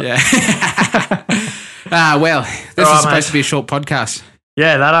 Yeah, love it. Yeah. Well, this is supposed to be a short podcast.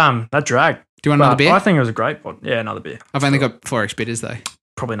 Yeah, that dragged. Do you want another beer? I think it was a great pod. Yeah, another beer. I've only got 4x bitters though.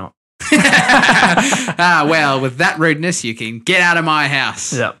 Probably not. Well, with that rudeness, you can get out of my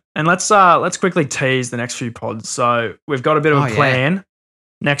house. Yeah, and let's quickly tease the next few pods. So we've got a bit of a plan. Yeah.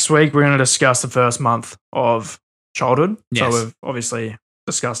 Next week we're going to discuss the first month of childhood. Yes. So we've obviously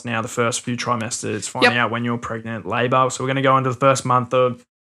discussed now the first few trimesters, finding out when you're pregnant, labor. So we're going to go into the first month of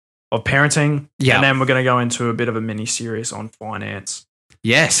parenting. Yeah. And then we're going to go into a bit of a mini series on finance.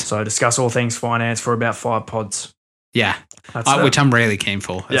 Yes. So discuss all things finance for about 5 pods. Yeah. Which I'm really keen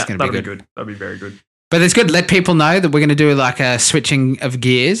for. That's going to be good. That'll be very good. But it's good. Let people know that we're going to do like a switching of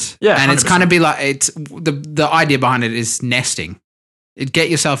gears. Yeah. And 100%. it's kind of be like, it's the idea behind it is nesting.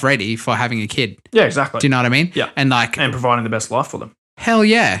 Get yourself ready for having a kid. Yeah, exactly. Do you know what I mean? Yeah. And providing the best life for them. Hell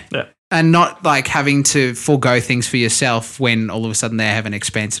yeah. Yeah. And not like having to forego things for yourself when all of a sudden they have an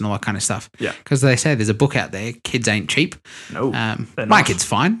expense and all that kind of stuff. Yeah. Because they say there's a book out there, kids ain't cheap. No. My kid's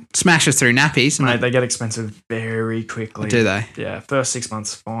fine. Smashes through nappies. Mate, they get expensive very quickly. Do they? Yeah. First 6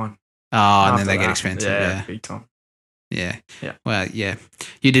 months, fine. Oh, and then they get expensive. Yeah. Big time. Yeah. Yeah. Well, yeah.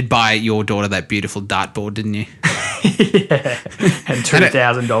 You did buy your daughter that beautiful dartboard, didn't you? Yeah. And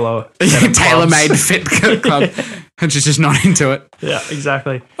 $2,000 tailor-made fit club. And she's just not into it. Yeah,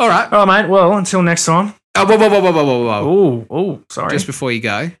 exactly. All right, mate. Well, until next time. Oh, whoa. Oh, sorry. Just before you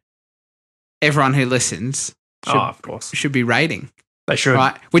go, everyone who listens of course, should be rating. They should.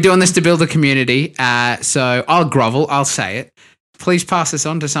 Right. We're doing this to build a community. So I'll grovel. I'll say it. Please pass this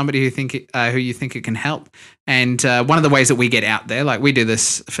on to somebody who you think it can help. And one of the ways that we get out there, like we do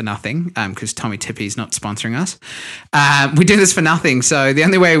this for nothing because Tommy Tippy's not sponsoring us. We do this for nothing. So the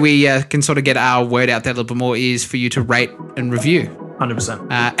only way we can sort of get our word out there a little bit more is for you to rate and review.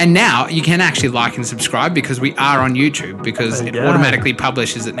 100%. And now you can actually like and subscribe because we are on YouTube because it automatically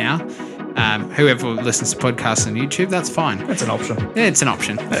publishes it now. Whoever listens to podcasts on YouTube, that's fine. It's an option. Yeah, it's an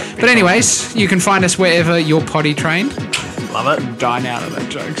option. Yeah, but anyways, you can find us wherever you're potty trained. Love it. I'm dying out of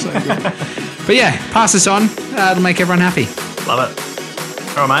that joke. So good. But yeah, pass us on. It'll make everyone happy. Love it.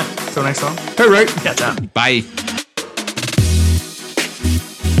 All right, mate. Till next time. Hooroo. Catch up. Bye.